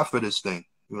 that we got for this thing.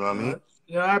 You know what I mean?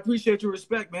 you know, I appreciate your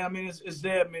respect, man. I mean, it's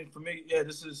there. I mean, for me, yeah,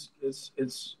 this is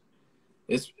it's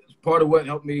part of what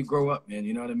helped me grow up, man.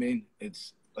 You know what I mean?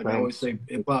 It's like I Same. always say,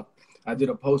 hip hop. I did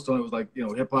a post on it. It was like, you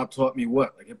know, hip hop taught me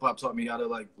what? Like hip hop taught me how to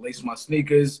like lace my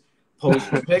sneakers, pose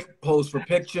for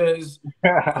pictures,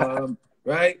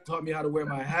 right? Taught me how to wear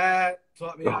my hat.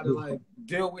 Taught me how to like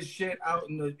deal with shit out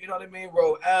in the, you know what I mean?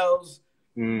 Roll L's.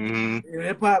 Mm-hmm. You know,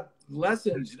 hip hop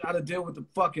lessons, how to deal with the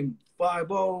fucking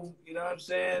 5-0, you know what I'm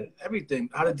saying? Everything.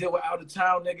 How to deal with out of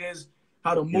town niggas,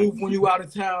 how to move when you out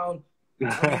of town. I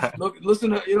mean, look,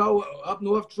 listen to, you know, up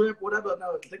north trip, whatever.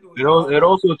 No, I think it was, It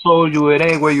also told you it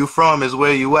ain't where you from, it's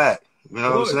where you at. You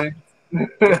know what I'm good.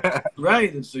 saying?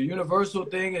 Right. It's a universal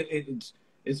thing.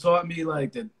 It's taught me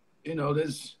like that, you know,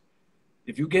 there's,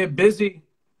 if you get busy,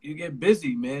 you get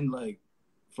busy, man. Like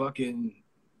fucking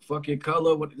fuck your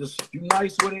color, what just you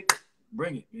nice with it,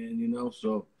 bring it, man, you know.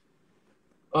 So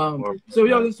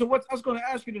yo, so what I was gonna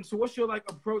ask you then, so what's your like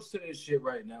approach to this shit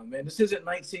right now, man? This isn't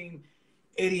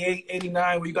 1988,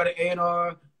 89 where you got an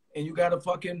A&R and you got a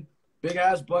fucking big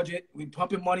ass budget. We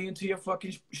pumping money into your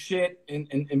fucking shit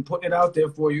and putting it out there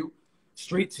for you.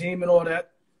 Street team and all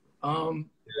that.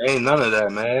 Ain't none of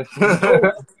that, man.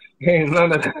 No. Ain't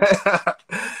none of that.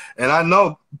 And I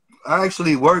know I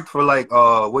actually worked for like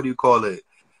what do you call it?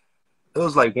 It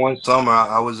was like one summer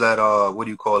I was at what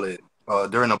do you call it?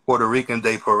 During the Puerto Rican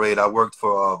Day Parade, I worked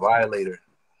for Violator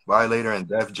and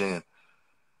Def Jam.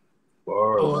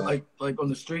 Word, Oh, man. like on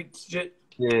the streets shit.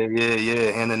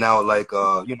 Yeah, handing out like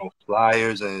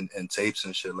flyers and tapes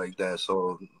and shit like that.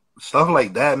 So stuff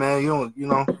like that, man. You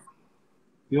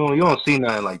don't see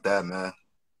nothing like that, man.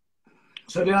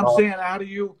 So then I'm saying, how do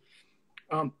you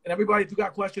and everybody, if you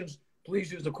got questions,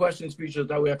 please use the questions feature.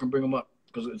 That way I can bring them up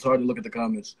because it's hard to look at the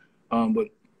comments. But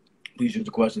please use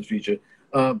the questions feature.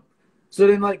 So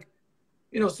then, like,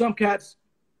 you know, some cats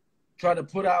try to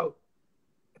put out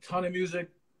a ton of music.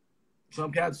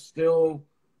 Some cats still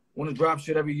want to drop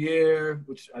shit every year,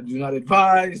 which I do not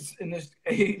advise in this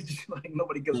age. Like,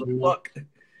 nobody gives a fuck. Ain't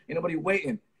nobody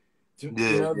waiting. You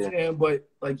know what I'm saying? But,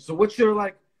 like, so what's your,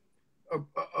 like,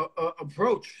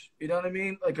 approach? You know what I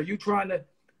mean? Like, are you trying to,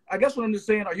 I guess what I'm just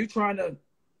saying, are you trying to,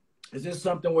 is this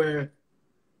something where,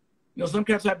 you know, some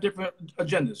cats have different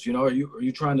agendas, you know? Are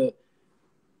you trying to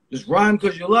just rhyme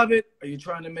because you love it? Are you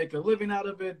trying to make a living out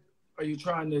of it? Are you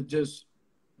trying to just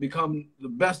become the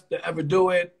best to ever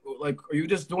do it? Like, are you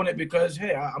just doing it because,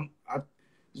 hey,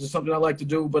 this is something I like to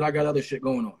do, but I got other shit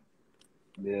going on?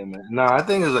 Yeah, man. Nah, I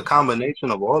think it's a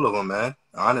combination of all of them, man.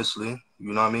 Honestly,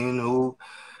 you know what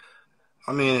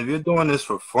I mean? If you're doing this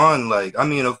for fun, like, I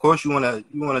mean, of course you wanna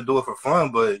do it for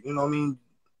fun, but you know what I mean?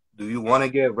 Do you want to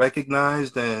get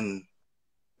recognized? And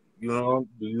you know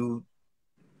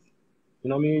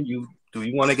what I mean? Do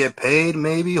you want to get paid?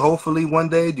 Maybe, hopefully, one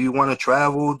day. Do you want to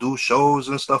travel, do shows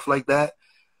and stuff like that?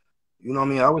 You know what I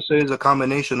mean? I would say it's a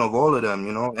combination of all of them,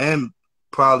 you know, and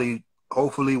probably,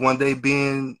 hopefully, one day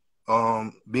being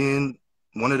one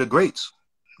of the greats.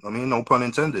 I mean, no pun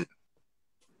intended.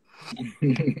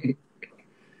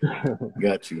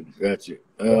 Got you.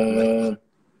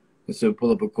 Let's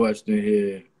pull up a question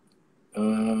here.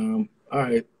 All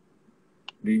right.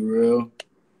 Be real.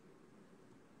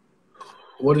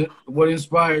 What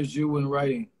inspires you when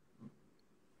writing?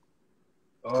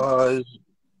 What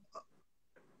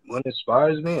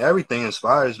inspires me? Everything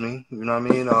inspires me. You know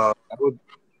what I mean?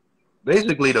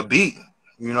 Basically the beat.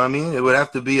 You know what I mean? It would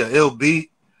have to be an ill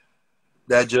beat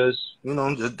that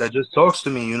just talks to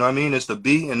me. You know what I mean? It's the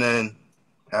beat, and then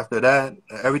after that,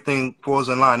 everything falls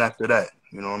in line after that.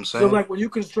 You know what I'm So, saying? like, when you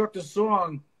construct a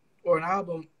song or an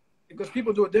album, because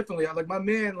people do it differently. Like my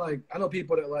man, like I know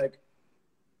people that like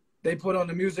they put on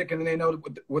the music and then they know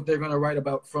what they're gonna write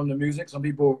about from the music. Some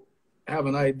people have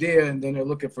an idea and then they're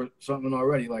looking for something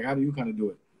already. Like, how do you kind of do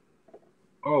it?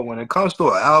 Oh, when it comes to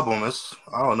an album, I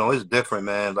don't know, it's different,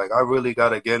 man. Like I really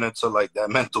gotta get into like that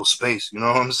mental space. You know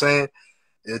what I'm saying?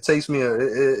 it takes me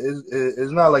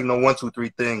it's not like no 1, 2, 3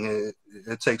 thing.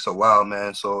 It takes a while,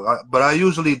 man. So, but I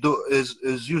usually do is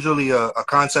usually a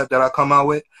concept that I come out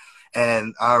with,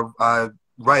 and I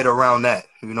write around that.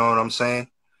 You know what I'm saying?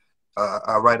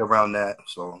 I write around that.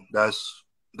 So that's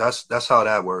how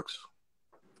that works.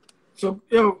 So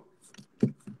yo,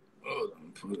 hold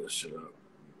on, pull this shit up.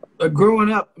 Like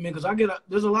growing up, I mean, because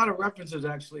there's a lot of references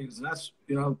actually, and that's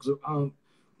because I'm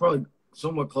probably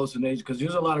somewhat close in age, because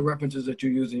there's a lot of references that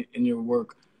you use in your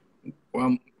work. Where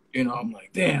I'm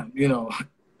like, damn,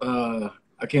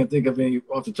 I can't think of any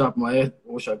off the top of my head.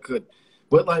 I wish I could,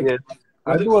 but like, Yeah,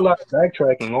 I do a lot of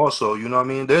backtracking also. You know what I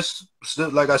mean? There's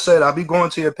still, like I said, I'll be going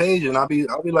to your page and I'll be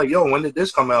like, yo, when did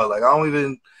this come out? Like I don't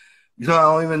even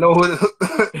know who.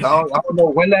 I don't know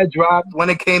when that dropped, when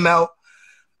it came out.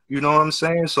 You know what I'm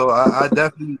saying? So I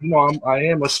definitely, I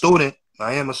am a student.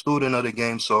 I am a student of the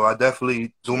game, so I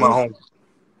definitely do my homework.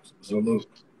 Salute.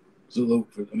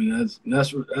 I mean,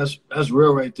 that's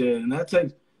real right there, and that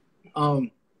takes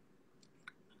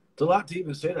it's a lot to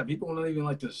even say that. People don't even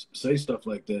like to say stuff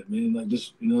like that, man. Like,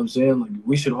 just what I'm saying. Like,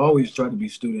 we should always try to be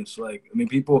students. Like, I mean,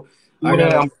 people. I'm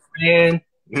a fan.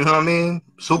 You know what I mean?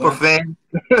 Super fan.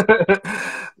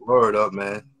 Word up,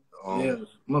 man. Yeah,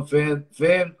 I'm a fan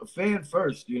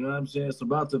first. You know what I'm saying? It's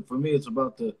about for me, it's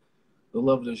about the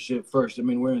love of the shit first. I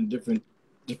mean, we're in different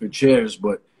chairs,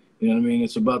 but you know what I mean?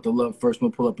 It's about the love first. I'm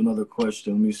gonna pull up another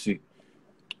question. Let me see.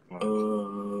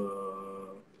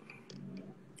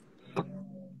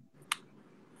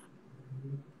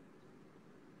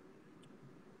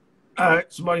 All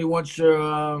right, somebody wants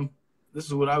your this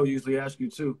is what I would usually ask you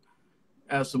too.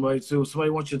 Ask somebody too. Somebody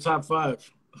wants your top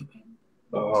 5.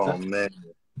 Oh man.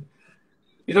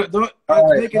 Don't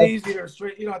make it easier.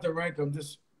 Straight, you don't have to rank them.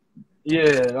 Just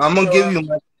I'm gonna give you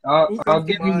my. I'll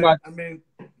give you my. I mean,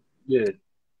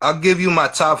 I'll give you my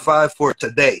top 5 for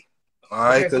today. All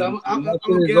right. Okay, so I'm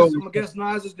gonna guess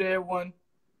Nas is there one.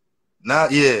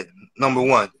 Not number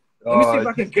 1. Let me see if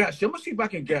I can guess. Let me see if I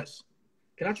can guess.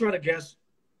 Can I try to guess?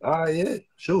 Yeah,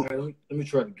 sure. All right, let me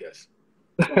try to guess.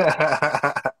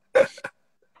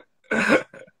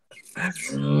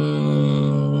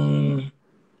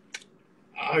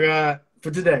 I got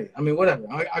for today. I mean, whatever.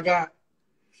 I got.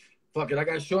 Fuck it. I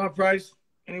got Sean Price.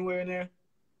 Anywhere in there?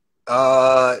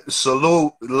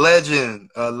 Salute, legend,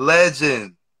 a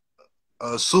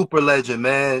super legend,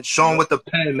 man. Sean with the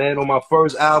pen, man. On my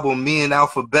first album, Me and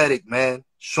Alphabetic, man.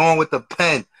 Sean with the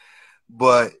pen,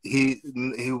 but he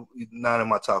not in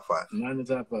my top 5. Not in the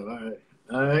top 5.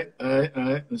 All right.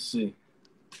 Let's see.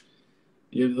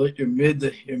 You're like your mid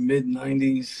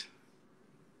 90s.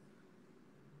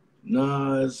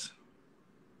 Nas.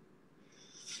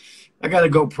 I gotta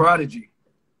go Prodigy.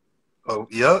 Oh,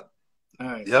 yep. All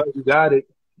right. Yep, you got it.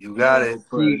 You got it.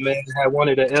 He, man, had one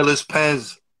of the illest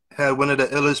pens. Had one of the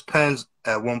illest pens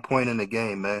at one point in the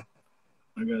game, man.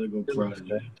 I gotta go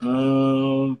Prodigy.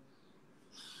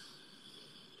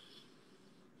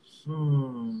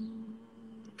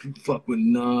 You fuck with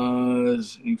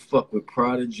Nas. You fuck with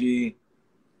Prodigy.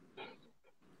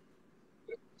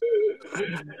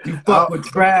 You fuck with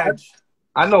Trash.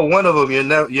 I know one of them.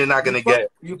 You're not gonna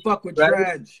get. You fuck with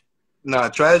Trash. Nah,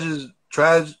 Trash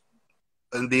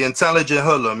and the intelligent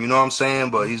hoodlum. You know what I'm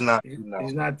saying? But he's not.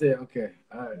 He's not there. Okay.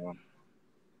 All right.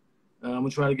 I'm gonna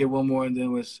try to get one more, and then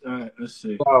all right. Let's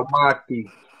see. Oh, Maki.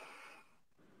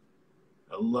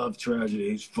 I love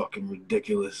Tragedy. He's fucking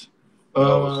ridiculous.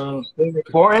 Still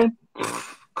reporting?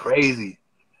 Crazy.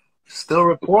 Still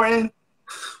reporting?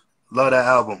 Love that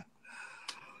album.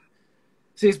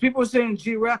 See, people are saying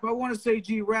G-Rap. I want to say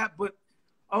G-Rap, but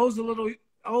O's a little.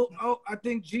 I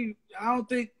think I don't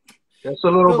think. That's a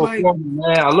little before me,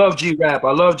 man. I love G-Rap.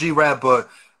 But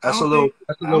that's a little.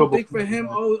 I don't think for him.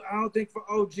 I don't think for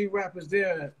G-Rap is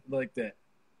there like that.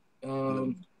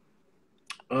 All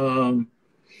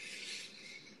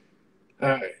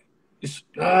right. It's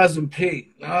Nas and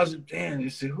P. Nas and Dan. You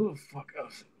see who the fuck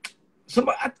else?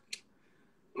 Somebody. I'm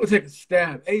gonna take a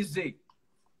stab. AZ.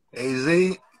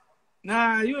 AZ.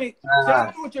 Nah, you ain't. See, I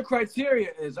don't know what your criteria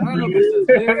is. I don't know if it's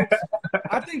the lyrics.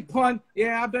 I think pun.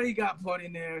 Yeah, I bet he got pun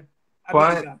in there. I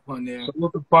bet he got pun there.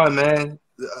 Salute the pun, man.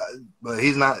 But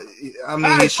he's not. I mean,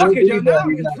 right, fuck it, yo. Now I'm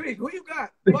intrigued. Who you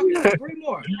got? Fuck it, 3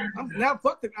 more.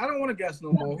 Fuck the. I don't want to guess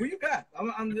no more. Who you got?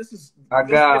 I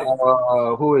got.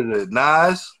 Who is it?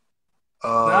 Nas.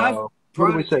 Nas.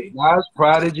 Who do we say? Nas,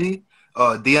 Prodigy,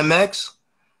 DMX,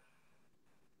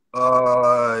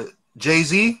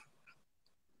 Jay-Z,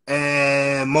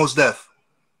 and Mos Def.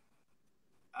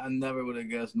 I never would have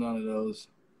guessed none of those.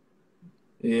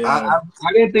 Yeah, I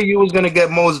didn't think you was gonna get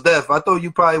Mos Def. I thought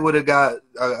you probably would have got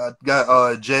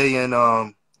Jay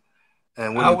and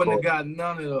And what I do you wouldn't call have it?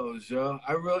 got none of those, yo.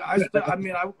 I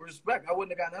mean, I respect. I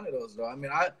wouldn't have got none of those, though. I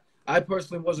mean, I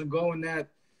personally wasn't going that.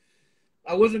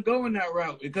 I wasn't going that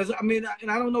route because I mean, and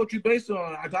I don't know what you based it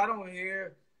on. I don't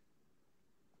hear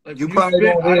like You when you probably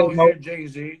spit, don't I hear don't no. hear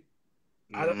Jay-Z.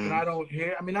 And Mm-hmm. I don't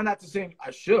hear. I mean, I'm not the same.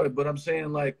 I should, but I'm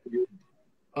saying like,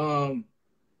 well,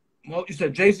 you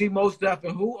said Jay-Z, Mos Def,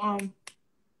 and who And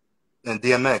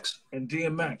DMX. and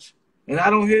DMX, and I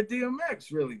don't hear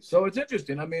DMX really. So it's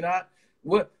interesting. I mean, I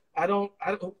don't.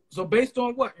 So based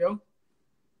on what, yo?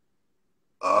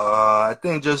 I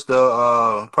think just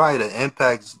the probably the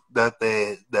impacts that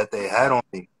they had on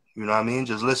me. You know what I mean?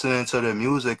 Just listening to their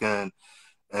music and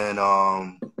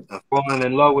falling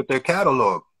in love with their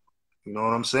catalog. You know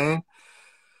what I'm saying?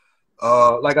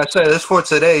 Like I said, it's for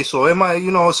today, so it might,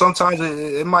 sometimes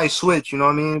it might switch. You know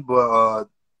what I mean? But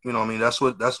you know what I mean? That's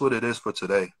what it is for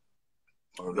today.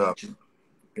 Hold up.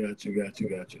 Got you.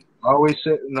 I always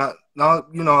say not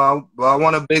I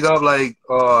want to big up like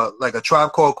a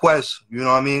Tribe Called Quest. You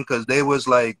know what I mean? Because they was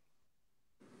a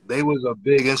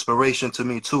big inspiration to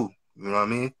me too. You know what I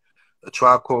mean? A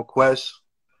Tribe Called Quest.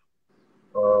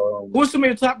 Who's some of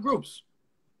your top groups?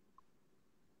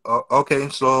 Okay,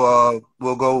 so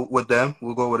we'll go with them.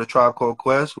 We'll go with a Tribe Called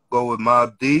Quest. We'll go with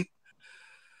Mobb Deep.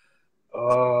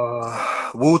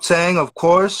 Wu-Tang, of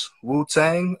course.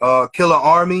 Wu-Tang. Killer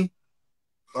Army.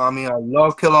 I mean, I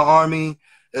love Killer Army,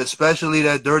 especially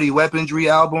that Dirty Weaponry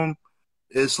album.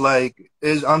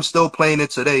 I'm still playing it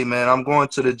today, man. I'm going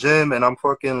to the gym and I'm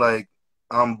fucking like,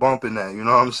 I'm bumping that. You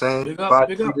know what I'm saying? Big up,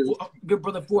 good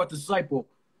brother, Fourth Disciple.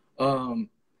 Shout out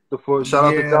to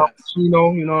Don Yeah,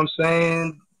 Pacino. You know what I'm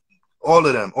saying? All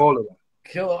of them.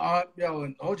 Killer, yo,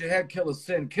 and hold your head, Killer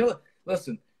Sin.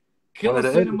 Listen, One of Killer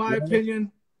the Sin, in my man.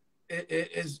 opinion,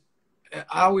 is.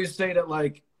 I always say that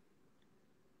like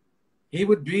he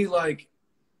would be like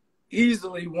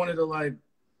easily one of the like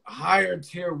higher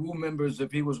tier Wu members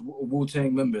if he was a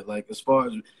Wu-Tang member. Like as far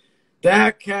as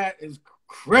that cat is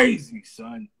crazy,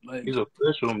 son. Like He's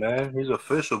official, man. He's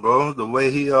official, bro. The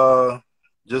way he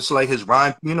just like his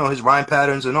rhyme, his rhyme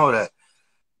patterns and all that.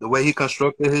 The way he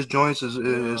constructed his joints is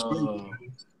crazy.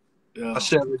 I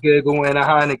said we get going a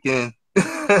Heineken.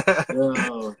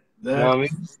 Yo, You know what I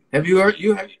mean? have you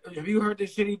heard the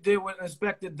shit he did with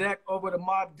Inspector Deck over the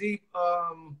Mobb Deep?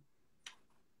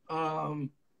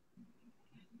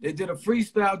 They did a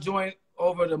freestyle joint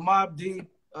over the Mobb Deep.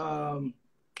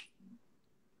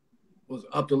 Was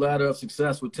Up the Ladder of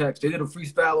Success with Tex. They did a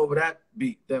freestyle over that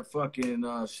beat. That fucking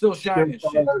Still Shining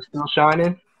shit. Still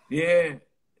Shining? Yeah.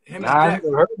 I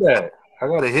never heard that. I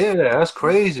gotta hear that. That's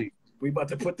crazy. We about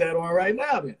to put that on right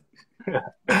now, then.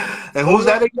 And who's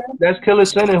that again? That's Killer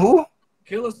Sin and who?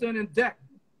 Killer Sin and Deck.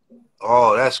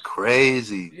 Oh, that's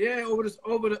crazy. Yeah, over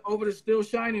the Still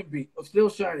Shining beat of Still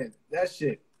Shining. That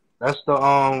shit. That's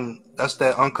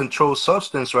that uncontrolled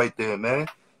substance right there, man.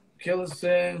 Killer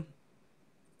Sin,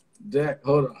 Deck.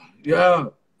 Hold on. Yeah.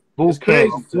 Boot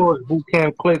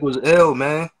Camp Click was ill,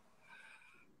 man.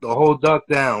 The whole duck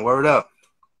down. Word up.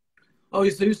 Oh,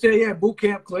 so you say, yeah, Boot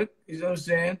Camp Click. You know what I'm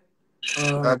saying?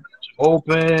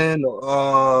 Open, you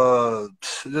know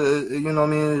what I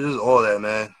mean? Just all that,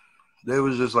 man. They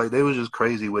was just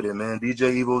crazy with it, man.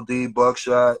 DJ Evil D,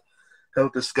 Buckshot,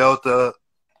 Helter Skelter.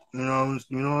 You know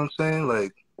what I'm saying?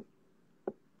 Like,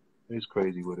 he's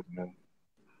crazy with it, man.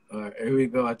 All right, here we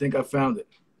go. I think I found it.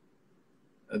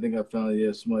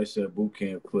 Yeah, somebody said Boot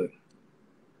Camp Click.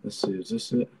 Let's see, is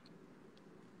this it?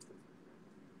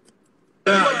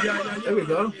 There we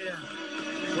go.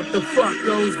 What the fuck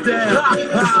goes down?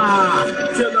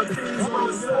 Killer Bees on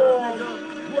the swarm.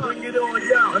 Bring it on,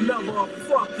 yo. Another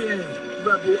fucking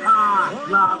Rebel Eye.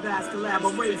 Live ass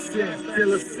collaboration.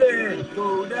 Killer Sin.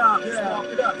 Hold up. Walk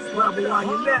it up. Rebel on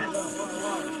your necks.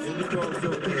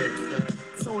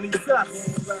 Tony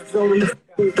Sucks. Tony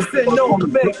Sin no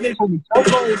make nigga.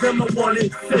 Although them I want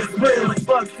it. It's real like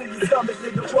bugs to your stomach,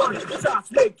 nigga. Want it.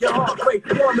 Shots make your heart break.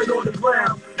 Vomit on the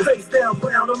ground. Face down,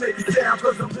 brown. Don't make it sound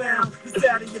cause I'm down. You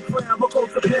sat in your crown. My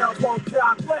coats a pound. One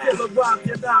cock. Kill a rock.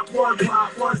 You're not one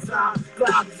pop. One side.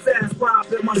 Glide the fast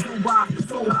prop in my shoebox.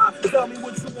 So high. Tell me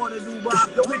what you wanna do, Bob.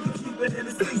 Then we can keep it in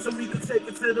the street so we can take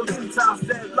it to the rooftops.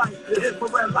 That light, the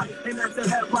infrared light. And that's the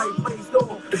headlight. Blazed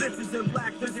on. Bitches in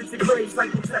black. Visions and grays.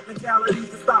 Like the technicalities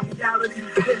to stop reality.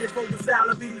 Then it for the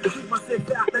salary. Keep my sick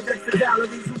back. That extra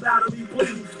calories. You battery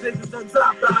please. Niggas done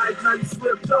dropped the hype. Now you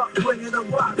slipped up. Bringing a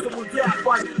rock. So we'll gap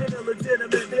fight. In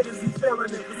illegitimate niggas. He's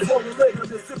feeling it. The swollen later.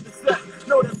 The sip the set.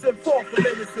 No, that's in fault for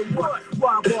minutes and what?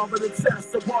 Why barber the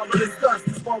chest? The barber the dust.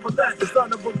 This barber less. The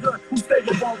son of a gun. Who stay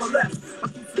with barber less? I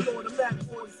keep you on the map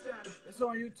for the status. It's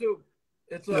on YouTube.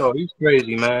 It's Yo, a he's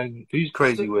crazy, man. He's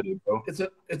crazy with it, bro. it's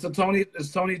a Tony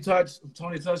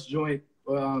Touch joint.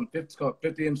 50, it's called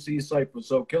 50 MC Cypher.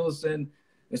 So Killerson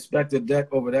inspected deck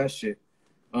over that shit.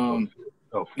 Yeah,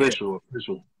 Official.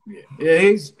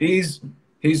 yeah.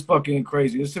 He's fucking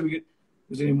crazy. Let's see if we get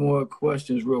there's any more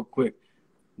questions real quick.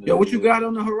 Yo, what you got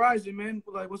on the horizon, man?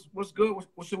 Like, what's good?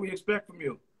 What should we expect from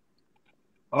you?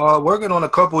 Working on a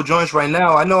couple joints right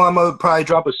now. I know I'm gonna probably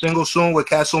drop a single soon with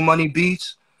Castle Money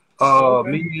Beats.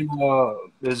 Okay.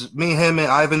 There's me, him, and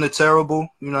Ivan the Terrible.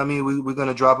 You know what I mean? We're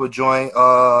gonna drop a joint.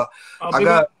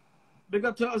 Big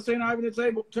up to St. Ivan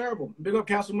the Terrible. Big up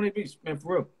Castle Money Beats, man,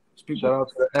 for real. Shout out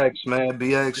to the X, man,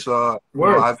 BX, Ivan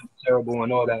the Terrible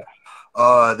and all that.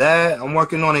 That I'm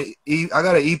working on I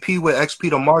got an EP with XP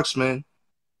the Marksman.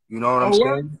 You know what I'm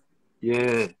saying?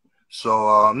 Yeah. So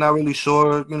I'm not really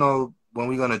sure, you know, when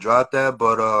we're gonna drop that,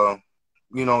 but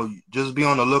you know, just be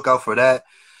on the lookout for that.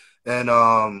 And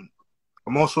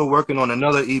I'm also working on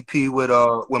another EP with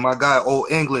my guy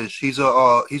Old English. He's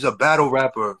a battle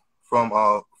rapper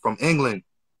from England.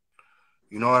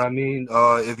 You know what I mean?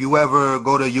 If you ever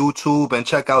go to YouTube and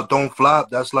check out Don't Flop,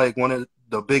 that's like one of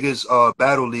the biggest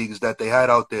battle leagues that they had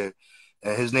out there.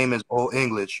 And his name is Old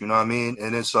English, you know what I mean?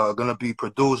 And it's gonna be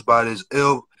produced by this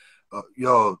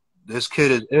this kid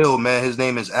is ill, man. His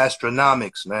name is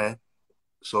Astronomics, man.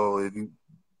 So if you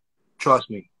trust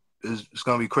me, it's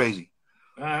gonna be crazy.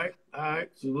 All right.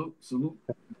 Salute.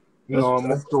 You know,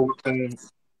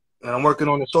 I'm working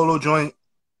on a solo joint,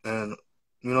 and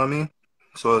you know what I mean.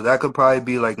 So that could probably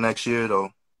be like next year,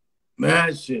 though.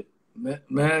 Mad shit.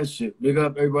 Big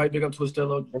up everybody. Big up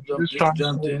Twistello.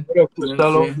 Jumped in.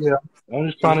 Yeah, I'm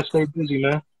just trying to stay busy,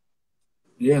 man.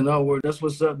 Yeah, no, that's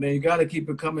what's up, man. You got to keep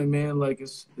it coming, man. Like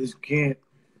it's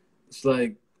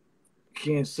like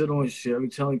can't sit on shit. I be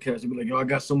telling cats, they be like, yo, I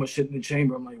got so much shit in the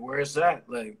chamber. I'm like, where is that?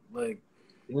 Like.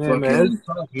 Yeah, fucking, man, it's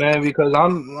tough, man, because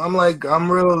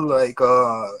I'm real like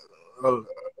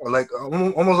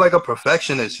almost like a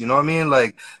perfectionist, you know what I mean?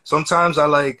 Like sometimes I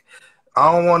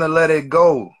don't want to let it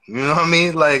go, you know what I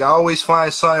mean? Like I always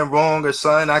find something wrong or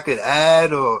something I could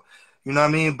add, or you know what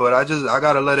I mean? But I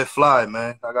gotta let it fly,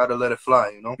 man. I gotta let it fly,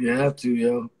 you know? You have to,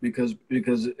 yo, because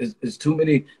it's too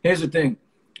many. Here's the thing.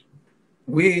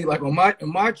 We like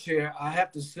in my chair, I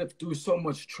have to sift through so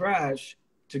much trash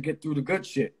to get through the good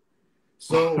shit.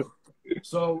 So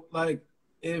like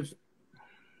if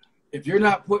you're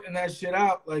not putting that shit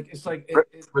out, like it's like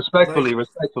respectfully. You know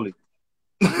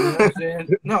what I'm saying?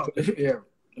 No, yeah.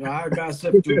 You know, I gotta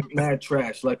sift through mad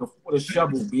trash like with a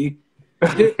shovel, B.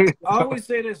 I always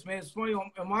say this, man. It's funny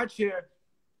in my chair.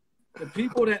 The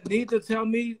people that need to tell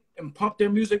me and pump their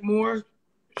music more,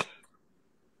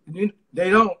 they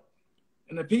don't.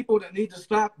 And the people that need to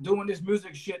stop doing this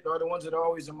music shit are the ones that are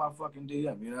always in my fucking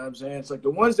DM. You know what I'm saying? It's like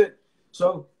the ones that.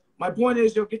 So my point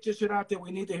is, yo, get your shit out there.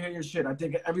 We need to hear your shit. I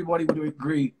think everybody would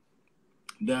agree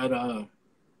that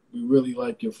we really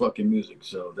like your fucking music.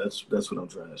 So that's what I'm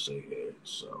trying to say here.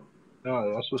 So.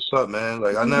 No, that's what's up, man.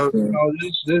 Like I never, you know,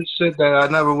 this shit that I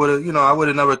never would have, you know, I would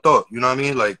have never thought. You know what I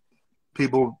mean? Like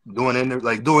people doing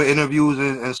interviews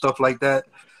and stuff like that.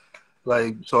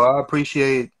 Like, so I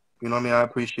appreciate, you know what I mean? I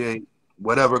appreciate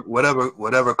whatever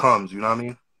comes. You know what I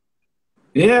mean?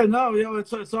 Yeah, no, yo,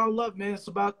 it's all love, man. It's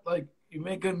about like you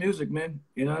make good music, man.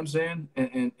 You know what I'm saying?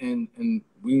 And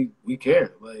we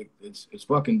care. Like it's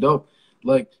fucking dope.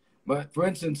 Like, but for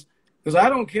instance. Because I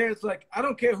don't care. It's like, I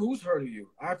don't care who's heard of you.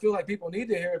 I feel like people need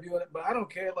to hear of you, but I don't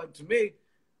care. Like, to me,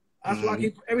 that's why I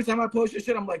keep, every time I post your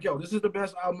shit, I'm like, yo, this is the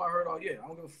best album I heard all year. I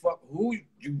don't give a fuck who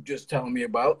you just telling me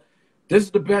about. This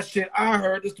is the best shit I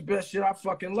heard. This is the best shit I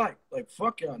fucking like. Like,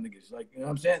 fuck y'all niggas. Like, you know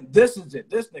what I'm saying? This is it.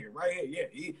 This nigga right here.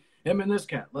 Yeah, him and this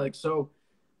cat. Like, so,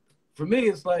 for me,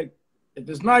 it's like, if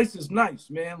it's nice, it's nice,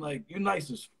 man. Like, you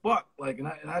nice as fuck. Like, and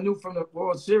I knew from the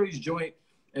World Series joint,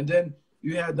 and then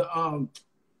you had the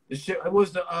shit, it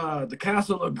was the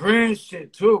Castle LeGrand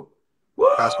shit too. Woo!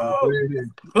 Hold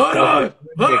on.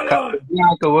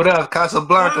 Casablanca, what up?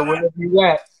 Casablanca, wherever you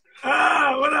at?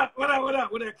 What up?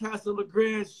 With that Castle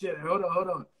LeGrand shit. Hold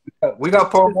on. We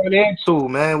got part 1 and 2,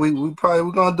 man.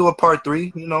 We're gonna do a part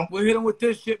 3, you know. We'll hit them with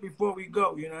this shit before we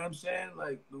go. You know what I'm saying?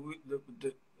 Like you know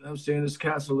what I'm saying, this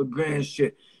Castle LeGrand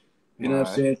shit. You know what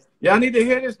I'm saying? Yeah, I need to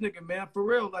hear this nigga, man. For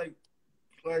real. Like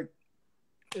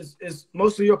It's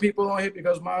most of your people on here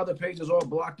because my other page is all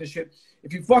blocked and shit.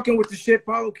 If you fucking with the shit,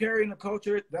 follow Carry and the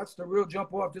Culture. That's the real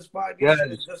jump off this 5 years.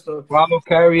 Yeah, follow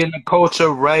Carry and the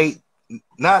Culture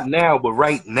not now, but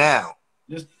right now.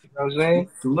 Just, you know what I'm saying?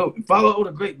 Salute. And follow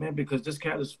Oda Great, man, because this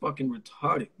cat is fucking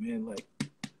retarded, man. Like, I'm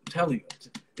telling you,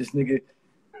 this nigga.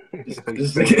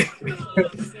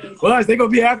 Well, they gonna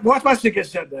be watch my shit get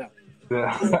shut down.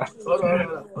 Yeah. Hold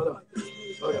on.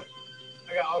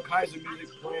 I got all kinds of music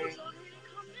playing.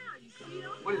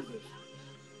 What is this?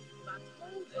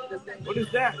 What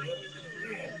is that?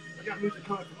 Yeah, I got music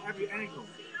coming from every angle.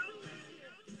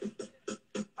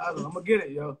 I don't know. I'm gonna get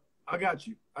it, yo. I got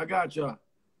you. I got y'all.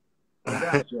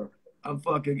 I'm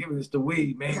fucking giving this the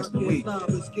weed, man. It's the weed.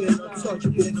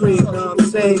 Untouchable cream, know what I'm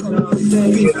saying?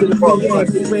 Beast to the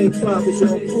PX, the rain clouds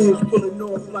on cruise, pulling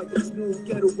off like a smooth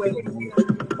getaway.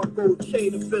 My gold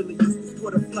chain of Philly,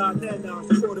 for the fly then now,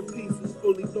 quarter pieces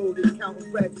fully loaded,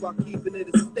 counting racks while keeping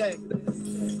it a stack.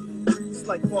 It's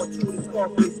like part two of the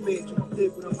Scarface man, you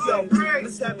dig what I'm saying?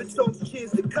 Let's have it toast,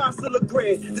 cheers to Casa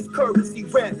LeGrand. This currency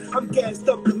rap, I'm gassed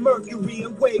up to Mercury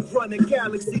and Wave running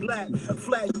Galaxy Lab.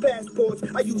 Flash passports,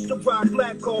 I used to ride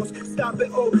black cars. Stop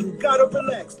it, oh, you gotta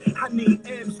relax. I need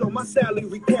M's on my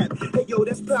salary cap. Hey yo,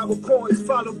 that's power coins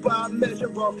followed by a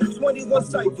measure of 21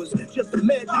 ciphers. Just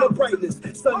imagine the brightness,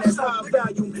 sun that's high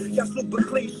value. Y'all super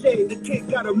cliche, the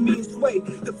kid got a mean sway.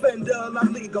 Defender La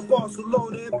Liga,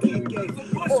 Barcelona and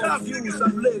PK. All views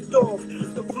I've lived off.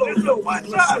 The flow dope with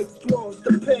 6 claws.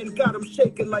 The pen got him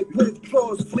shaking like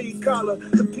withdrawals. Flea collar,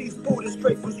 the piece booted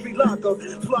straight from Sri Lanka.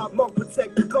 Fly monk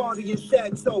protect the guardian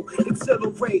chateau.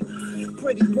 Accelerate.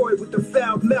 Pretty boy with the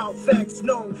foul mouth, facts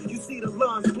known. You see the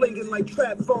lines blinging like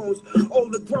trap phones.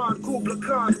 Old LeBron, Kubla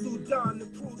Khan, Sudan, the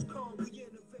cruise calm, we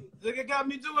innovate. Nigga got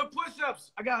me doing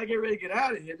push-ups. I gotta get ready to get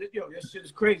out of here. Yo, this shit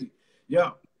is crazy.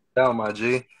 Yo. Down, my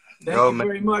G. Thank you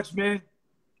very much, man.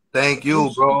 Thank you,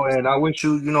 bro, and I wish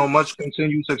you, much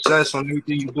continued success on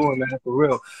everything you're doing, man. For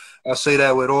real, I say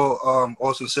that with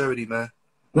all sincerity, man.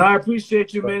 No, I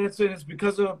appreciate you, man. It's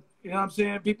because of what I'm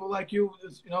saying, people like you,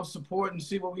 support and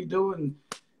see what we do and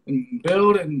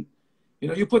build, and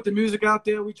you put the music out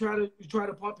there. We try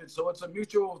to pump it, so it's a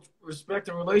mutual respect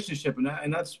and relationship,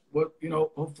 and that's what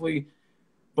hopefully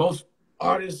both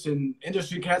artists and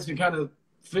industry cats can kind of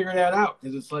figure that out,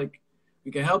 because it's like, we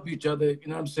can help each other,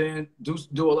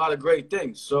 do a lot of great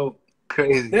things. So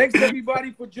crazy. Thanks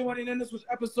everybody for joining in. This was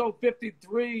episode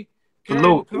 53.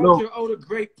 Carrying culture, the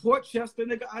great Portchester,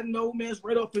 nigga. I know, man. It's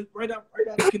right out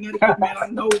of Connecticut, man. I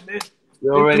know it, man.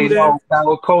 You already know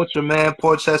power culture, man.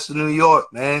 Portchester, New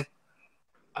York, man.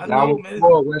 I know, man.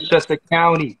 Westchester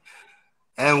County.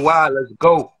 NY, let's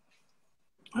go.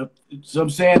 So I'm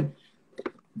saying,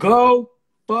 go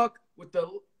fuck with the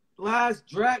last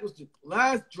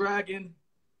dragon.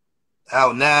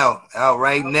 Out now. Out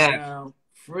right now.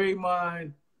 Free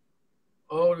mind.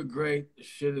 Oh, the great. This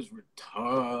shit is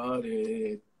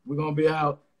retarded. We're going to be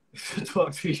out.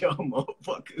 Talk to y'all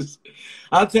motherfuckers.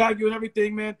 I'll tag you and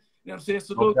everything, man. You know what I'm saying?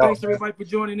 So, thanks everybody for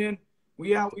joining in.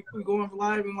 We out. We going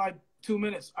live in like 2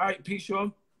 minutes. All right. Peace,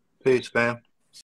 y'all. Peace, fam.